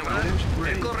 Agreed. Very Very well. Unit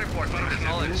ready. Vehicle report.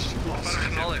 Acknowledged. Unit lost.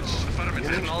 Acknowledged. Affirmative.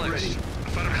 Unit Acknowledged. ready.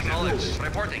 Affirmative. Acknowledged. Building.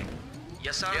 Reporting.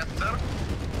 Yes, sir. Yes, sir.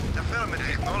 Affirmative.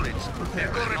 Acknowledged.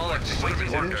 Vehicle acknowledged. Waiting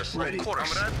Unit orders. ready. Of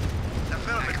course. Comrade.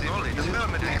 Affirmative. Unit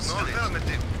Affirmative. lost.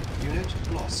 Affirmative.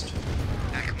 Unit lost.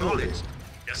 Acknowledged.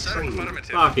 Yes, sir. Training.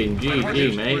 Affirmative. Fucking GG,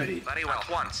 Unit mate. ready. Very well. At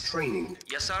once. Training.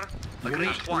 Yes, sir. Agreed.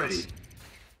 Unit At once. ready.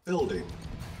 Building.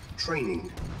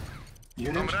 Training.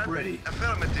 Unit Comrade. ready.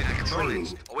 Affirmative. Training.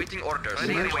 Acknowledged. Awaiting orders.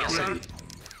 Unit Very well, sir. ready.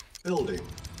 Building.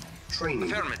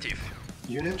 Training. Affirmative.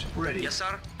 Unit ready. Yes,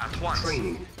 sir. At once.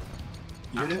 Training.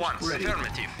 At Unit once. ready.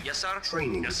 Affirmative. Yes, sir.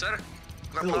 Training. Yes, sir.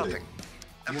 Building. Reporting.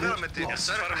 Unit Affirmative. lost.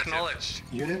 Yes, sir. Acknowledged.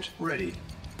 Unit ready.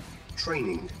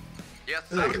 Training. Yes,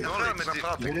 sir. Building. Affirmative.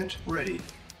 Reporting. Unit ready.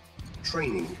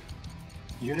 Training.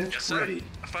 Unit Yes, sir. ready.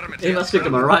 Affirmative. He must think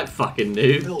I'm a right fucking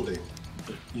noob. Building.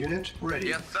 Unit ready.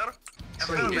 Yes, sir.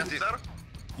 Training. Affirmative. Sir.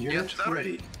 Unit Yes, sir.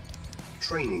 ready.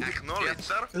 Training. Acknowledge. Yes,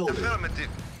 sir. Building. Affirmative.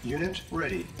 Unit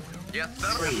ready. Yes,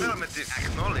 sir. Training. Affirmative.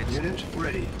 Acknowledge. Unit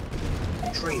ready.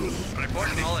 Training.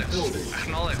 Report acknowledged. Building.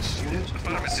 Acknowledged. Unit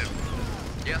Affirmative.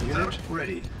 Yes, sir. Unit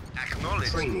ready. Acknowledge.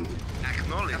 Training.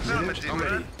 Acknowledge. Affirmative.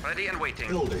 ready. Ready and waiting.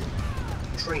 Building.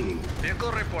 Training.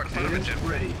 Vehicle report. Unit Affirmative.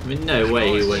 ready. I mean, no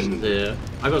way he wins here.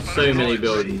 I got so many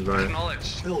buildings, bro.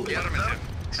 Acknowledged. Building. Affirmative.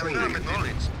 Training.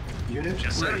 Acknowledge. Unit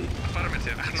Yes, sir. ready.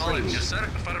 Affirmative. Acknowledged. Yes, sir.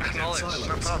 Affirmative. Acknowledged.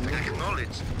 Silence. Acknowledge.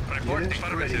 Report. Unit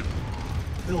Affirmative.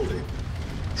 Building.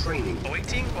 Training.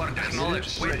 Awaiting or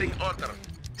acknowledged. Unit ready. Waiting order.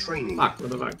 Training. Fuck, what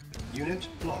the fuck? Unit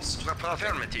lost.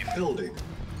 Affirmative. Building.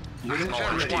 Unit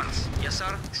Acknowledged ready. once. Yes,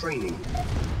 sir. Training.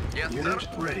 Yes, Unit sir.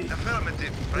 ready.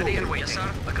 Affirmative. Ready and Building. waiting. Yes,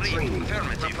 sir. Agreed. Training.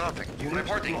 Affirmative. Unit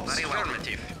Reporting. lost. Very well.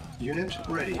 Affirmative. Unit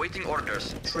ready. Waiting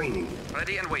orders. Training.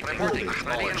 Ready and waiting. Reporting.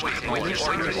 Ready and waiting. Waiting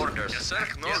Acknowledged. orders. Yes, sir.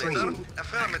 Acknowledge, sir. Training.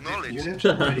 Affirmative. Unit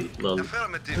ready. Lol.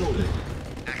 Affirmative. Building.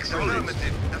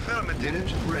 Affirmative. Affirmative.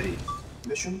 Unit ready.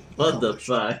 Mission What the accomplished.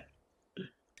 fuck?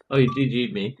 Oh, you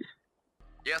GG'd me.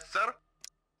 Yes, sir.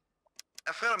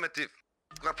 Affirmative.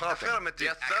 Affirmative.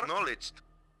 Yes, sir. Acknowledged.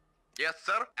 Yes,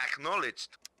 sir.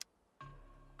 Acknowledged.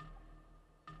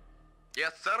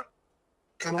 Yes, sir.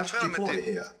 Cannot deploy Affirmative.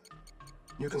 here.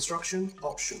 New construction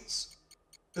options.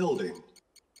 Building.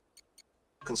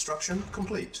 Construction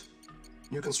complete.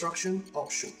 New construction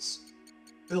options.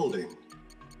 Building.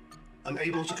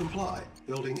 Unable to comply.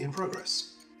 Building in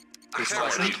progress.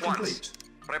 Construction Affirmative once. complete.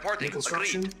 New Reporting.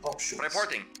 construction Agreed. options.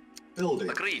 Reporting. Building.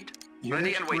 Agreed. Unit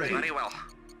Ready and waiting. ready. Very well.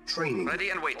 Training. Ready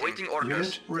and waiting. Waiting orders.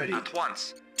 Unit ready. At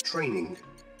once. Training.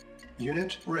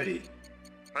 Unit ready.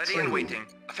 Ready Training. and waiting.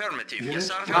 Affirmative. Unit Yes,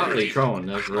 sir. ready. Can't really Affirmative. troll,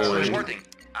 that's really. Reporting.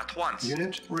 At once.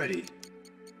 Unit ready.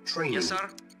 Training. Yes, sir.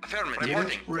 Affirmative. Unit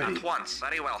Reporting. ready. At once.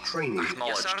 Very well. Training.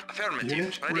 Acknowledged. Yes, sir. Affirmative.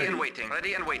 Unit ready ready. and waiting.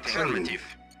 Ready and waiting. Training. Affirmative.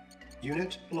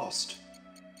 Unit lost.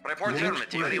 Report Unit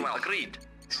affirmative. Very ready. well. Agreed.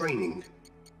 Training.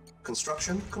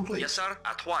 Construction complete. Yes, sir.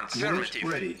 At once. Unit Affirmative.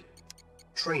 ready.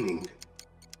 Training.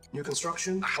 New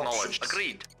construction Acknowledged. options.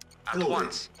 Agreed. At Building.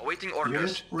 once. Awaiting orders.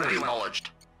 Unit ready. Acknowledged.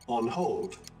 On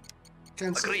hold.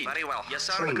 Cancel. Agreed. Very well. Yes,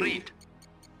 sir. Training. Agreed.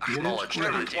 Unit Acknowledged.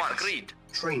 ready. At once. Agreed.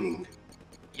 Training.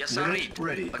 Yes, sir. Unit Agreed.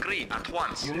 ready. Agreed. At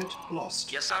once. Unit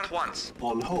lost. Yes, sir. At once.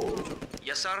 On hold.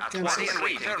 Yes, sir. At Cancel. once. Ready and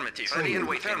waiting. Affirmative. Ready and Training.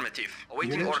 waiting. Affirmative.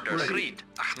 Awaiting Unit orders. ready. Agreed.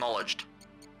 Acknowledged.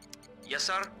 Yes,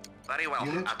 sir. Very well.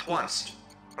 Unit At once. lost.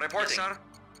 Reporting. Yes, sir.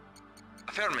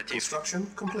 Affirmative.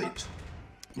 Construction complete.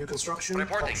 New construction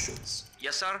Reporting. options.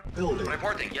 Yes, sir. Building.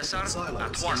 Reporting. Yes, sir. Silos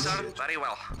At once, sir. needed. Very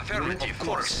well. Affirmative. Unit Of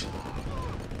course. lost.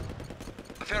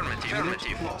 Affirmative. Affirmative.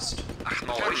 Unit lost.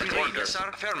 Acknowledged. Agreed. Yes, sir.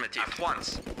 Affirmative. At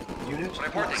once. Unit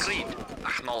Reporting. lost. Agreed.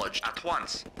 Acknowledged. At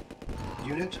once.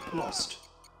 Unit lost.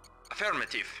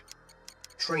 Affirmative.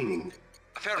 Training.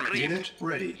 Affirmative. Unit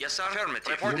ready. Yes, sir. Affirmative.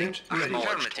 Reporting. Unit ready.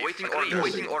 Acknowledged. Waiting Agreed. orders.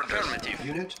 Waiting orders. Affirmative.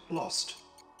 Unit lost.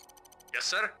 Yes,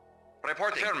 sir.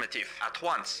 Reporting. Affirmative. At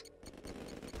once.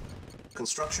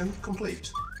 Construction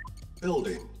complete.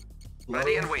 Building.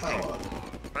 Ready Low and waiting. power.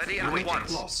 Ready and Unit at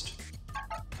once. lost.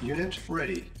 Unit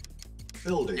ready.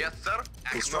 Building. Yes, sir.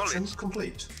 Construction Acknowledged.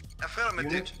 complete.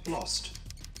 Affirmative. Unit lost.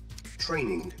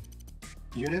 Training.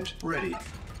 Unit ready.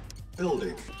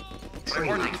 Building.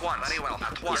 Training. Reporting. At once. Very well.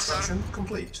 At once, sir. Construction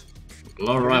complete. A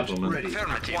lot of riflemen. Ready.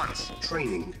 Affirmative. At once.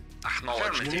 Training.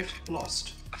 Acknowledged. Unit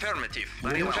lost. Affirmative.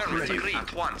 Unit Very well. Affirmative. ready. Agreed.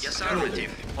 At once. Yes, sir. Building.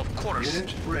 Affirmative. Of course.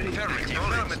 Unit ready. Affirmative.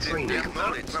 Affirmative. Training.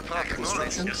 Acknowledged. Acknowledged.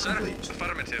 Construction Yes, sir. complete.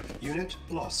 Affirmative. Unit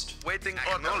lost. Waiting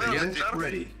Acknowledged. order. Unit Yes, sir.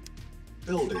 ready.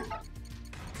 Building.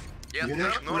 Yes,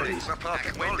 Unit sir. Acknowledged. ready.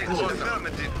 Acknowledged. Building.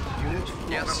 Affirmative. Unit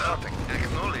Yes, lost. sir.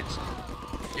 Acknowledged.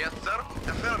 Yes, sir.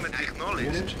 Affirmative. Acknowledged.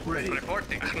 Unit ready.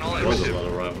 Reporting. There was a Acknowledged. lot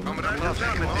of riflemen.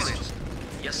 Comrade, acknowledged.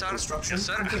 Yes, sir. Construction Yes,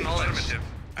 sir. complete. Acknowledged.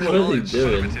 What is he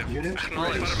doing? Unit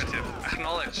Acknowledged. ready. Affirmative.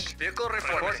 Acknowledged. Vehicle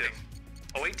reporting.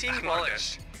 Awaiting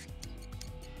acknowledged.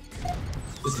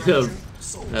 Construction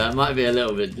sold. That might be a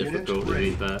little bit Unit difficult to be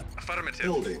ready. fair. Affirmative.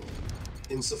 Building.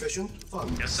 Insufficient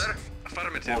funds. Yes, sir.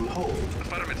 Affirmative. On hold.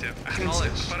 Affirmative.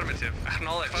 Acknowledged. Affirmative.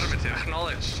 Acknowledged. Affirmative.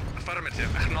 Acknowledged.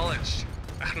 Affirmative. Acknowledged.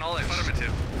 Acknowledged.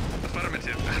 Affirmative.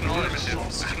 Affirmative.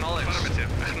 Acknowledged. Acknowledged. Affirmative.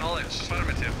 Acknowledged.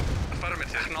 Affirmative.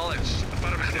 Affirmative. Acknowledged.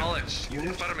 Affirmative. Acknowledged.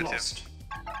 Unit Affirmative. lost.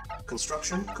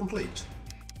 Construction complete.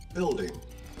 Building.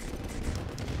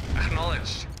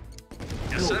 Acknowledged.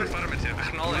 Yes, sir. Building. Affirmative.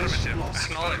 Acknowledged. Unit lost.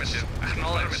 Acknowledged.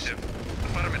 Acknowledged.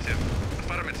 Affirmative.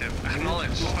 Affirmative.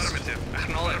 Acknowledged. lost. Affirmative.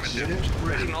 Acknowledged. Unit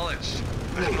ready. Acknowledged.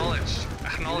 Building. Acknowledged.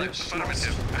 Acknowledged. Unit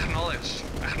Affirmative. lost. Acknowledged.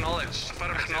 Acknowledged.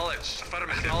 Affirmative. Acknowledged.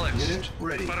 Affirmative. Acknowledged. Unit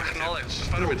ready.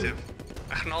 Acknowledged. Building. Affirmative.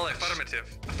 Acknowledged.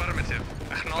 Affirmative.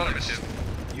 Affirmative. Acknowledged.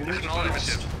 Unit Acknowledged.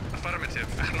 lost.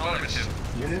 Affirmative. Acknowledged.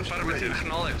 Unit Affirmative. ready.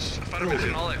 Acknowledged. Affirmative.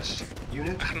 Acknowledged.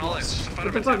 Unit Acknowledged. lost. What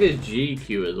the Affirmative. fuck is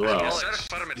GQ as well? Acknowledged.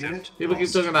 Affirmative. Unit People keep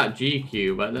lost. talking about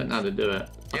GQ, but I don't know how to do it.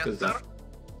 What Yes, is sir. that?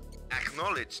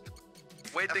 Acknowledged.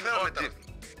 Waiting Affirmative. order.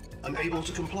 Unable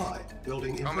to comply.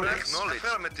 Building in Comrade, progress. acknowledged.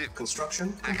 Affirmative.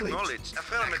 Construction complete. Acknowledged.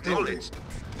 Affirmative. Building.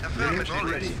 Affirmative.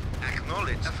 Unit ready.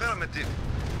 Acknowledged. Affirmative.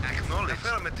 Acknowledged.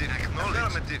 Affirmative.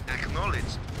 Acknowledged.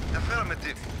 Acknowledged.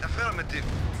 Affirmative. Affirmative.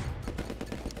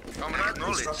 Comrade,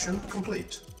 acknowledged. Construction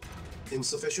complete.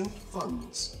 Insufficient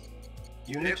funds.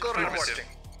 Unit Vehicle lost. reporting.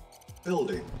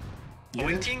 Building.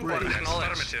 Unit Awaiting ready. orders.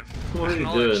 Affirmative. What are you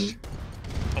Acknowledged. doing?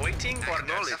 Awaiting orders. Acknowledged.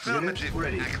 Unit Affirmative.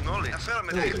 ready. Acknowledged.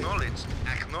 Affirmative. Building. Acknowledged.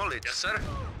 Acknowledged. Yes, sir.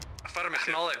 Affirmative.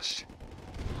 Acknowledged.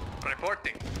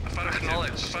 Reporting.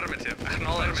 Acknowledged. Affirmative.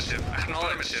 Acknowledged.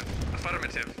 Acknowledged.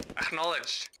 Affirmative.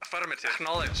 Acknowledged. Affirmative.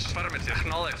 Acknowledged. Affirmative.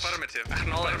 Acknowledged. Affirmative.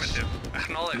 Acknowledged.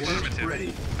 Acknowledged. Unit Affirmative.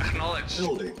 ready. Acknowledged.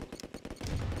 Building.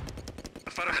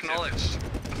 Acknowledged.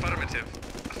 Affirmative.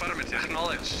 Affirmative.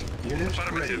 Acknowledged. Unit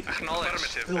Affirmative. ready.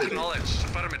 Acknowledged. Building. Acknowledged.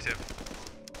 Affirmative.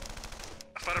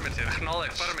 Affirmative.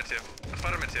 Acknowledged. Affirmative.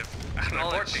 Affirmative.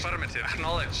 Acknowledged. Affirmative.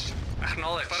 Acknowledged.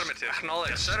 Acknowledged. Affirmative. Acknowledged.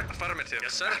 Yes, sir. Affirmative.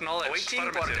 Yes, sir. Acknowledged. Awaiting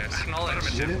orders.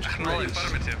 Acknowledged. Unit Acknowledged. ready.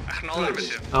 Affirmative.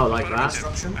 Acknowledged. Oh, like that?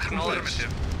 Construction complete. Acknowledged.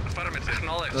 Affirmative.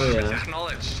 Acknowledged. Oh, yeah.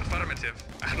 Acknowledged. Affirmative.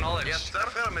 Acknowledged. Yes, sir.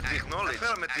 Affirmative. Acknowledged.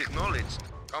 Affirmative. Acknowledged.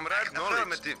 Comrade,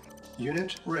 affirmative.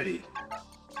 Unit ready.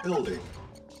 Building.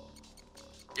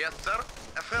 Yes, sir.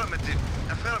 Affirmative.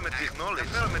 Affirmative. Acknowledged.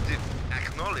 Affirmative.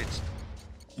 Acknowledged.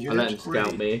 I'll let him Unit scout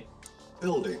ready. me.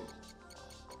 Building.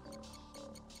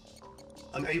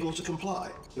 Unable to comply.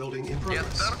 Building in Yes,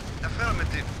 progress. sir.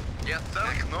 Affirmative. Yes, sir.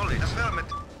 Acknowledged.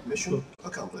 Affirmative. Mission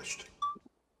accomplished.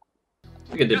 I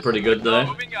think I did pretty good though.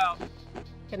 Moving out.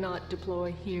 Cannot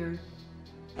deploy here.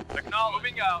 Acknowledged.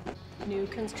 Moving out. New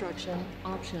construction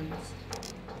options.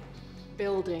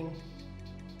 Building.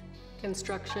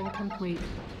 Construction complete.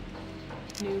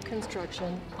 New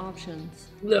construction options.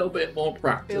 A little bit more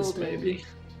practice, Building. maybe.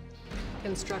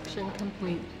 Construction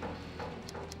complete.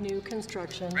 New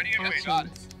construction Ready and waiting. Got it.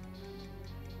 options.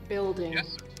 Building. Yes,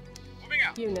 sir. Moving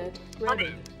out. Unit ready.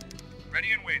 Affirmative.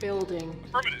 Ready and waiting. Building.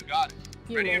 Affirmative. Got it.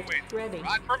 Ready and Unit waiting. ready.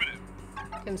 Rod, affirmative.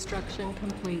 Construction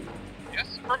complete.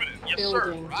 Yes, affirmative. Yes, Building.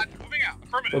 sir. Rod, moving out.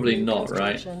 Affirmative. Probably New not,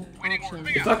 right? construction Waiting order. options.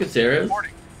 Moving You out. fucking serious?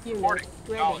 Reporting. Unit Reporting.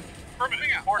 ready. Acknowledged. Affirmative.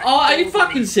 Reporting. Oh, are you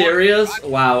fucking serious?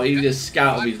 Wow, he just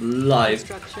scouted his life.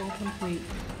 Construction complete.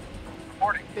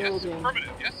 Reporting. Yes, Building. affirmative.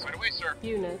 Yes, right away, sir.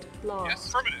 Unit Yes, lost.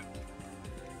 affirmative.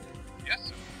 Yes,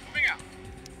 sir. Moving out.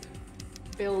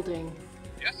 Building.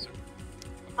 Yes, sir.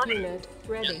 Affirmative. Unit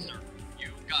ready. Yes, sir. You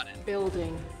got it.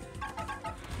 Building.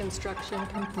 Construction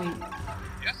complete.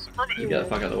 Yes, affirmative. Get the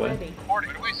fuck out of the way. Ready. Reporting.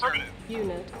 Right away, sir.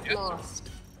 Unit Yes, sir. lost.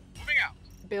 Moving out.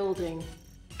 Building.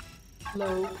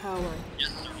 Low power. Yes,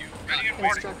 sir. You ready and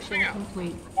reporting. Construction Moving out.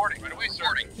 complete. Reporting. Right away, sir.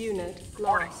 Unit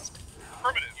Reporting. lost.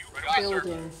 Affirmative. You right away, sir.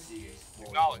 Building.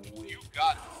 Acknowledged. You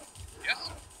got it. Yes,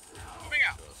 sir. Moving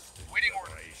out. Waiting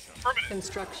order. Affirmative.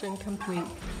 Construction complete.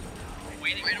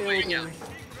 Waiting. Building.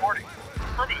 Reporting.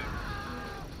 Affirmative.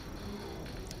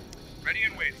 Ready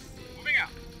and waiting. Moving out.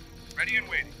 Ready and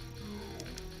waiting.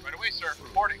 Right away, sir.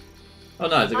 Reporting. Oh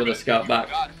nice, I got a scout back.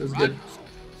 That's good.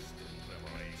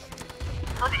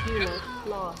 Affirmative. Unit Yes, sir.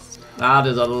 lost. Ah,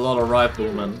 there's a lot of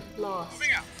riflemen. Lost.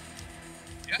 Moving out.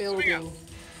 Yes, moving out.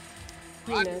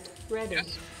 Building. Unit ready. Yes,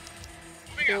 sir.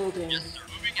 Moving out. Building. Yes, sir.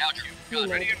 Moving out. You got it.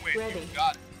 Unit Ready and waiting. ready. You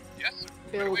got it. Yes, sir.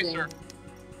 Right away, Building. sir.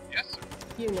 Yes, sir.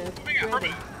 Unit Moving out. ready.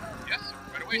 Affirmative. Yes, sir.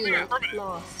 Right away, sir. Unit Affirmative.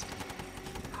 lost.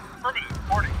 Affirmative.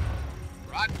 Reporting.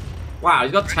 Rod. Wow,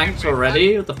 he's got tanks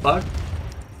already? What the fuck?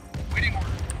 Waiting order.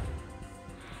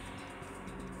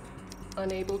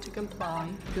 Unable to comply.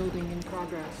 Building in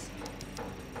progress.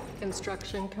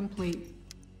 Construction complete.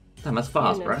 Damn, that's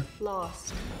fast, Unit bro.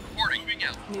 lost. Reporting. Moving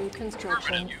out. New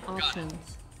construction Affirmative, you got it.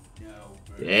 options.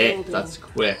 Yeah, Building. that's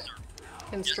quick.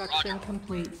 Construction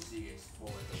complete.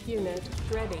 Unit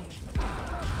ready.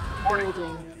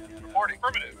 Building. Reporting.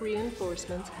 Affirmative.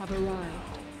 Reinforcements have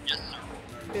arrived. Yes,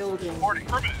 sir. Building. Reporting.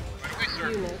 Affirmative. Right away,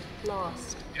 sir. Unit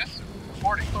lost. Yes, sir.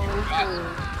 Reporting. On Got it.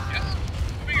 hold. Yes, sir.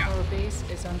 Moving out. Our base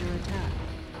is under attack.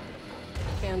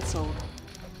 Cancelled.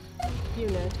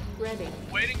 Unit ready.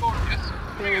 Waiting order. Yes, sir.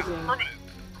 Moving out. Building. Affirmative.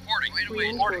 Reporting. Right away. Reporting.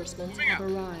 Reinforcements Moving have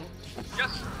out. arrived.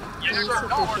 Yes, sir. Yes, sir.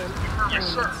 No order. Insufficient Affirmative. Yes,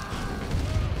 sir.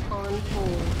 On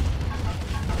hold.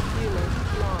 Unit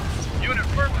lost. Unit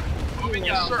affirmative. Moving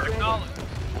Unit out. Sir. ready. Acknowledged.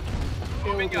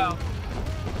 Moving Building. out.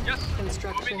 Yes, sir.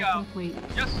 Construction Moving out. complete.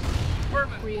 Yes, sir.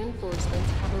 Affirmative.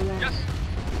 Reinforcements have arrived. Yes,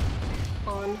 sir.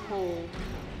 On hold.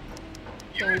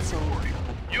 Cancelled.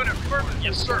 Unit affirmative.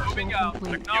 Yes, sir. Construction Moving out.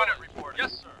 complete. Unit report.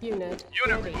 Yes, sir. Unit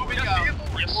Unit ready. moving out.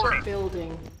 Yes, sir.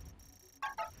 Building.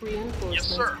 Reinforcements Yes,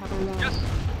 sir. have arrived. Yes.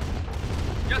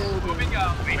 Yes, Building. moving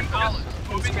out. Acknowledged.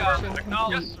 Moving out. Construction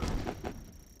Acknowledged. Yes, complete. sir.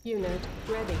 Unit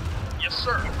ready. Yes,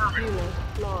 sir. Affirmative. Unit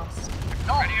lost.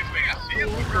 Ready to advance.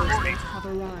 Vehicle reporting. Reinforcements have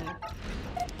arrived.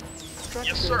 Structure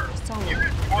Yes, sir. solid.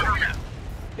 Unit reporting.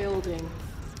 Building.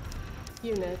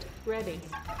 Unit ready.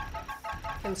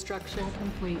 Construction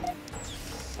complete.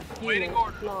 Waiting Unit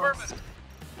order. lost. Affirmative.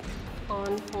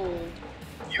 On hold.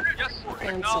 Unit yes, sir. Cancel.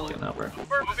 Acknowledged. Getting over.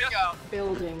 Affirmative. Moving out.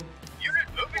 Building. Unit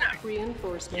moving out.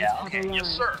 Reinforcements Yeah, have Okay. arrived. Yes,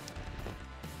 sir.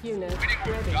 Unit Waiting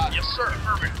order. ready. Yes, sir.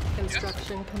 Affirmative.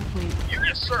 Construction complete.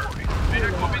 Yes, sir.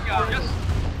 Unit moving out. Yes.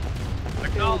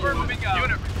 Acknowledged. Building. Moving out.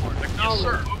 Unit report. Yes,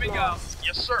 sir. Moving out. Lost.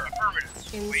 Yes, sir.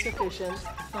 Affirmative. Waiting order. Insufficient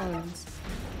funds.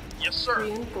 Yes, sir.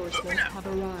 Moving Reinforcements out. have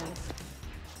arrived.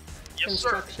 Yes, sir.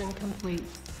 Construction complete.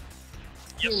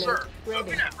 Yes, Unit sir. ready.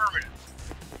 Moving out. Affirmative.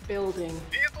 Building.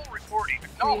 Vehicle reporting.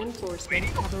 Acknowledged. Reinforcements Waiting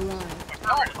have order. arrived.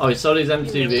 Affirmative. Oh, he sold his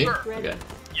MTV? Yes, sir. Ready. Okay.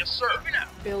 Yes, sir. Moving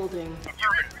out. Building.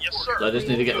 Affirmative. Yes, sir. So I just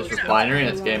need to get this refinery and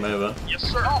it's game over. Yes,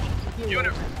 sir.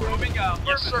 Unit report. Moving out.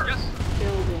 Yes, sir. Yes, sir.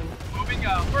 Building. Moving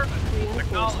out. Affirmative.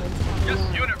 Acknowledged. Reinforcements have Yes,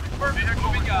 arrived. unit report.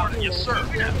 Moving out. Yes, sir.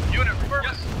 Unit report.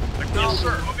 Yes. Yes,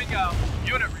 sir. Moving out.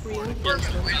 Unit report. Yes,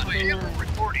 Reinforcements have vehicle arrived.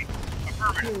 reporting.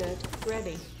 Affirmative. Unit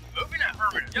ready. Moving out.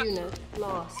 Affirmative. Yes, sir. Unit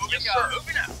lost. Moving out.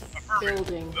 Moving out. Affirmative.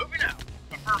 Building. Moving out.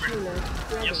 Affirmative.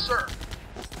 Unit ready. Yes, sir.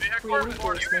 Vehicle reporting.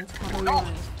 Reinforcements have Acknowledged.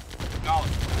 arrived.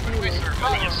 Acknowledged. Unit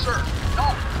Yes, sir.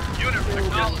 Acknowledged. Unit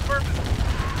acknowledged.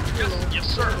 Affirmative. Yes, Unit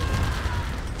yes, sir. ready.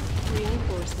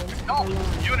 Reinforcements have Acknowledged.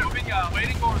 arrived. Unit moving out.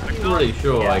 Waiting order. I'm pretty Acknowledged.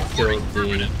 sure I killed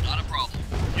the. Not a problem.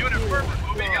 Unit affirmative.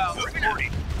 Moving out.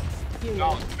 Reporting.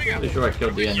 Unit Pretty ready. sure I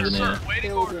killed the Yes, engineer. sir.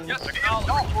 Waiting order. Building. Yes,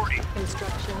 acknowledged. Reporting.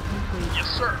 Construction complete. Yes,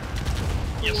 sir.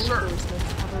 Yes, sir.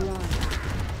 Reinforcements have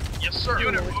arrived. Yes, sir.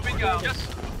 Unit moving out. Yes,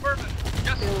 affirmative.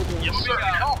 Yes, Building. yes, sir.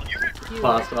 Acknowledged. Unit. Unit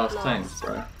Fast lost. tanks,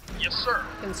 bro. Yes, sir.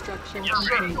 Construction Yes,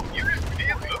 sir. complete. Unit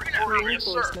vehicle moving out. Yes,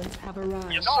 sir. Reinforcements have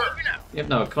arrived. Yes, sir. You have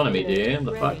no economy, do you?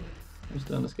 The fuck? Ready. I'm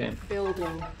still in this game.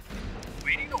 Building.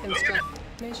 Waiting order. Construction.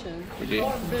 Mission. GG.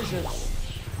 One vision,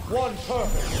 one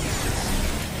purpose.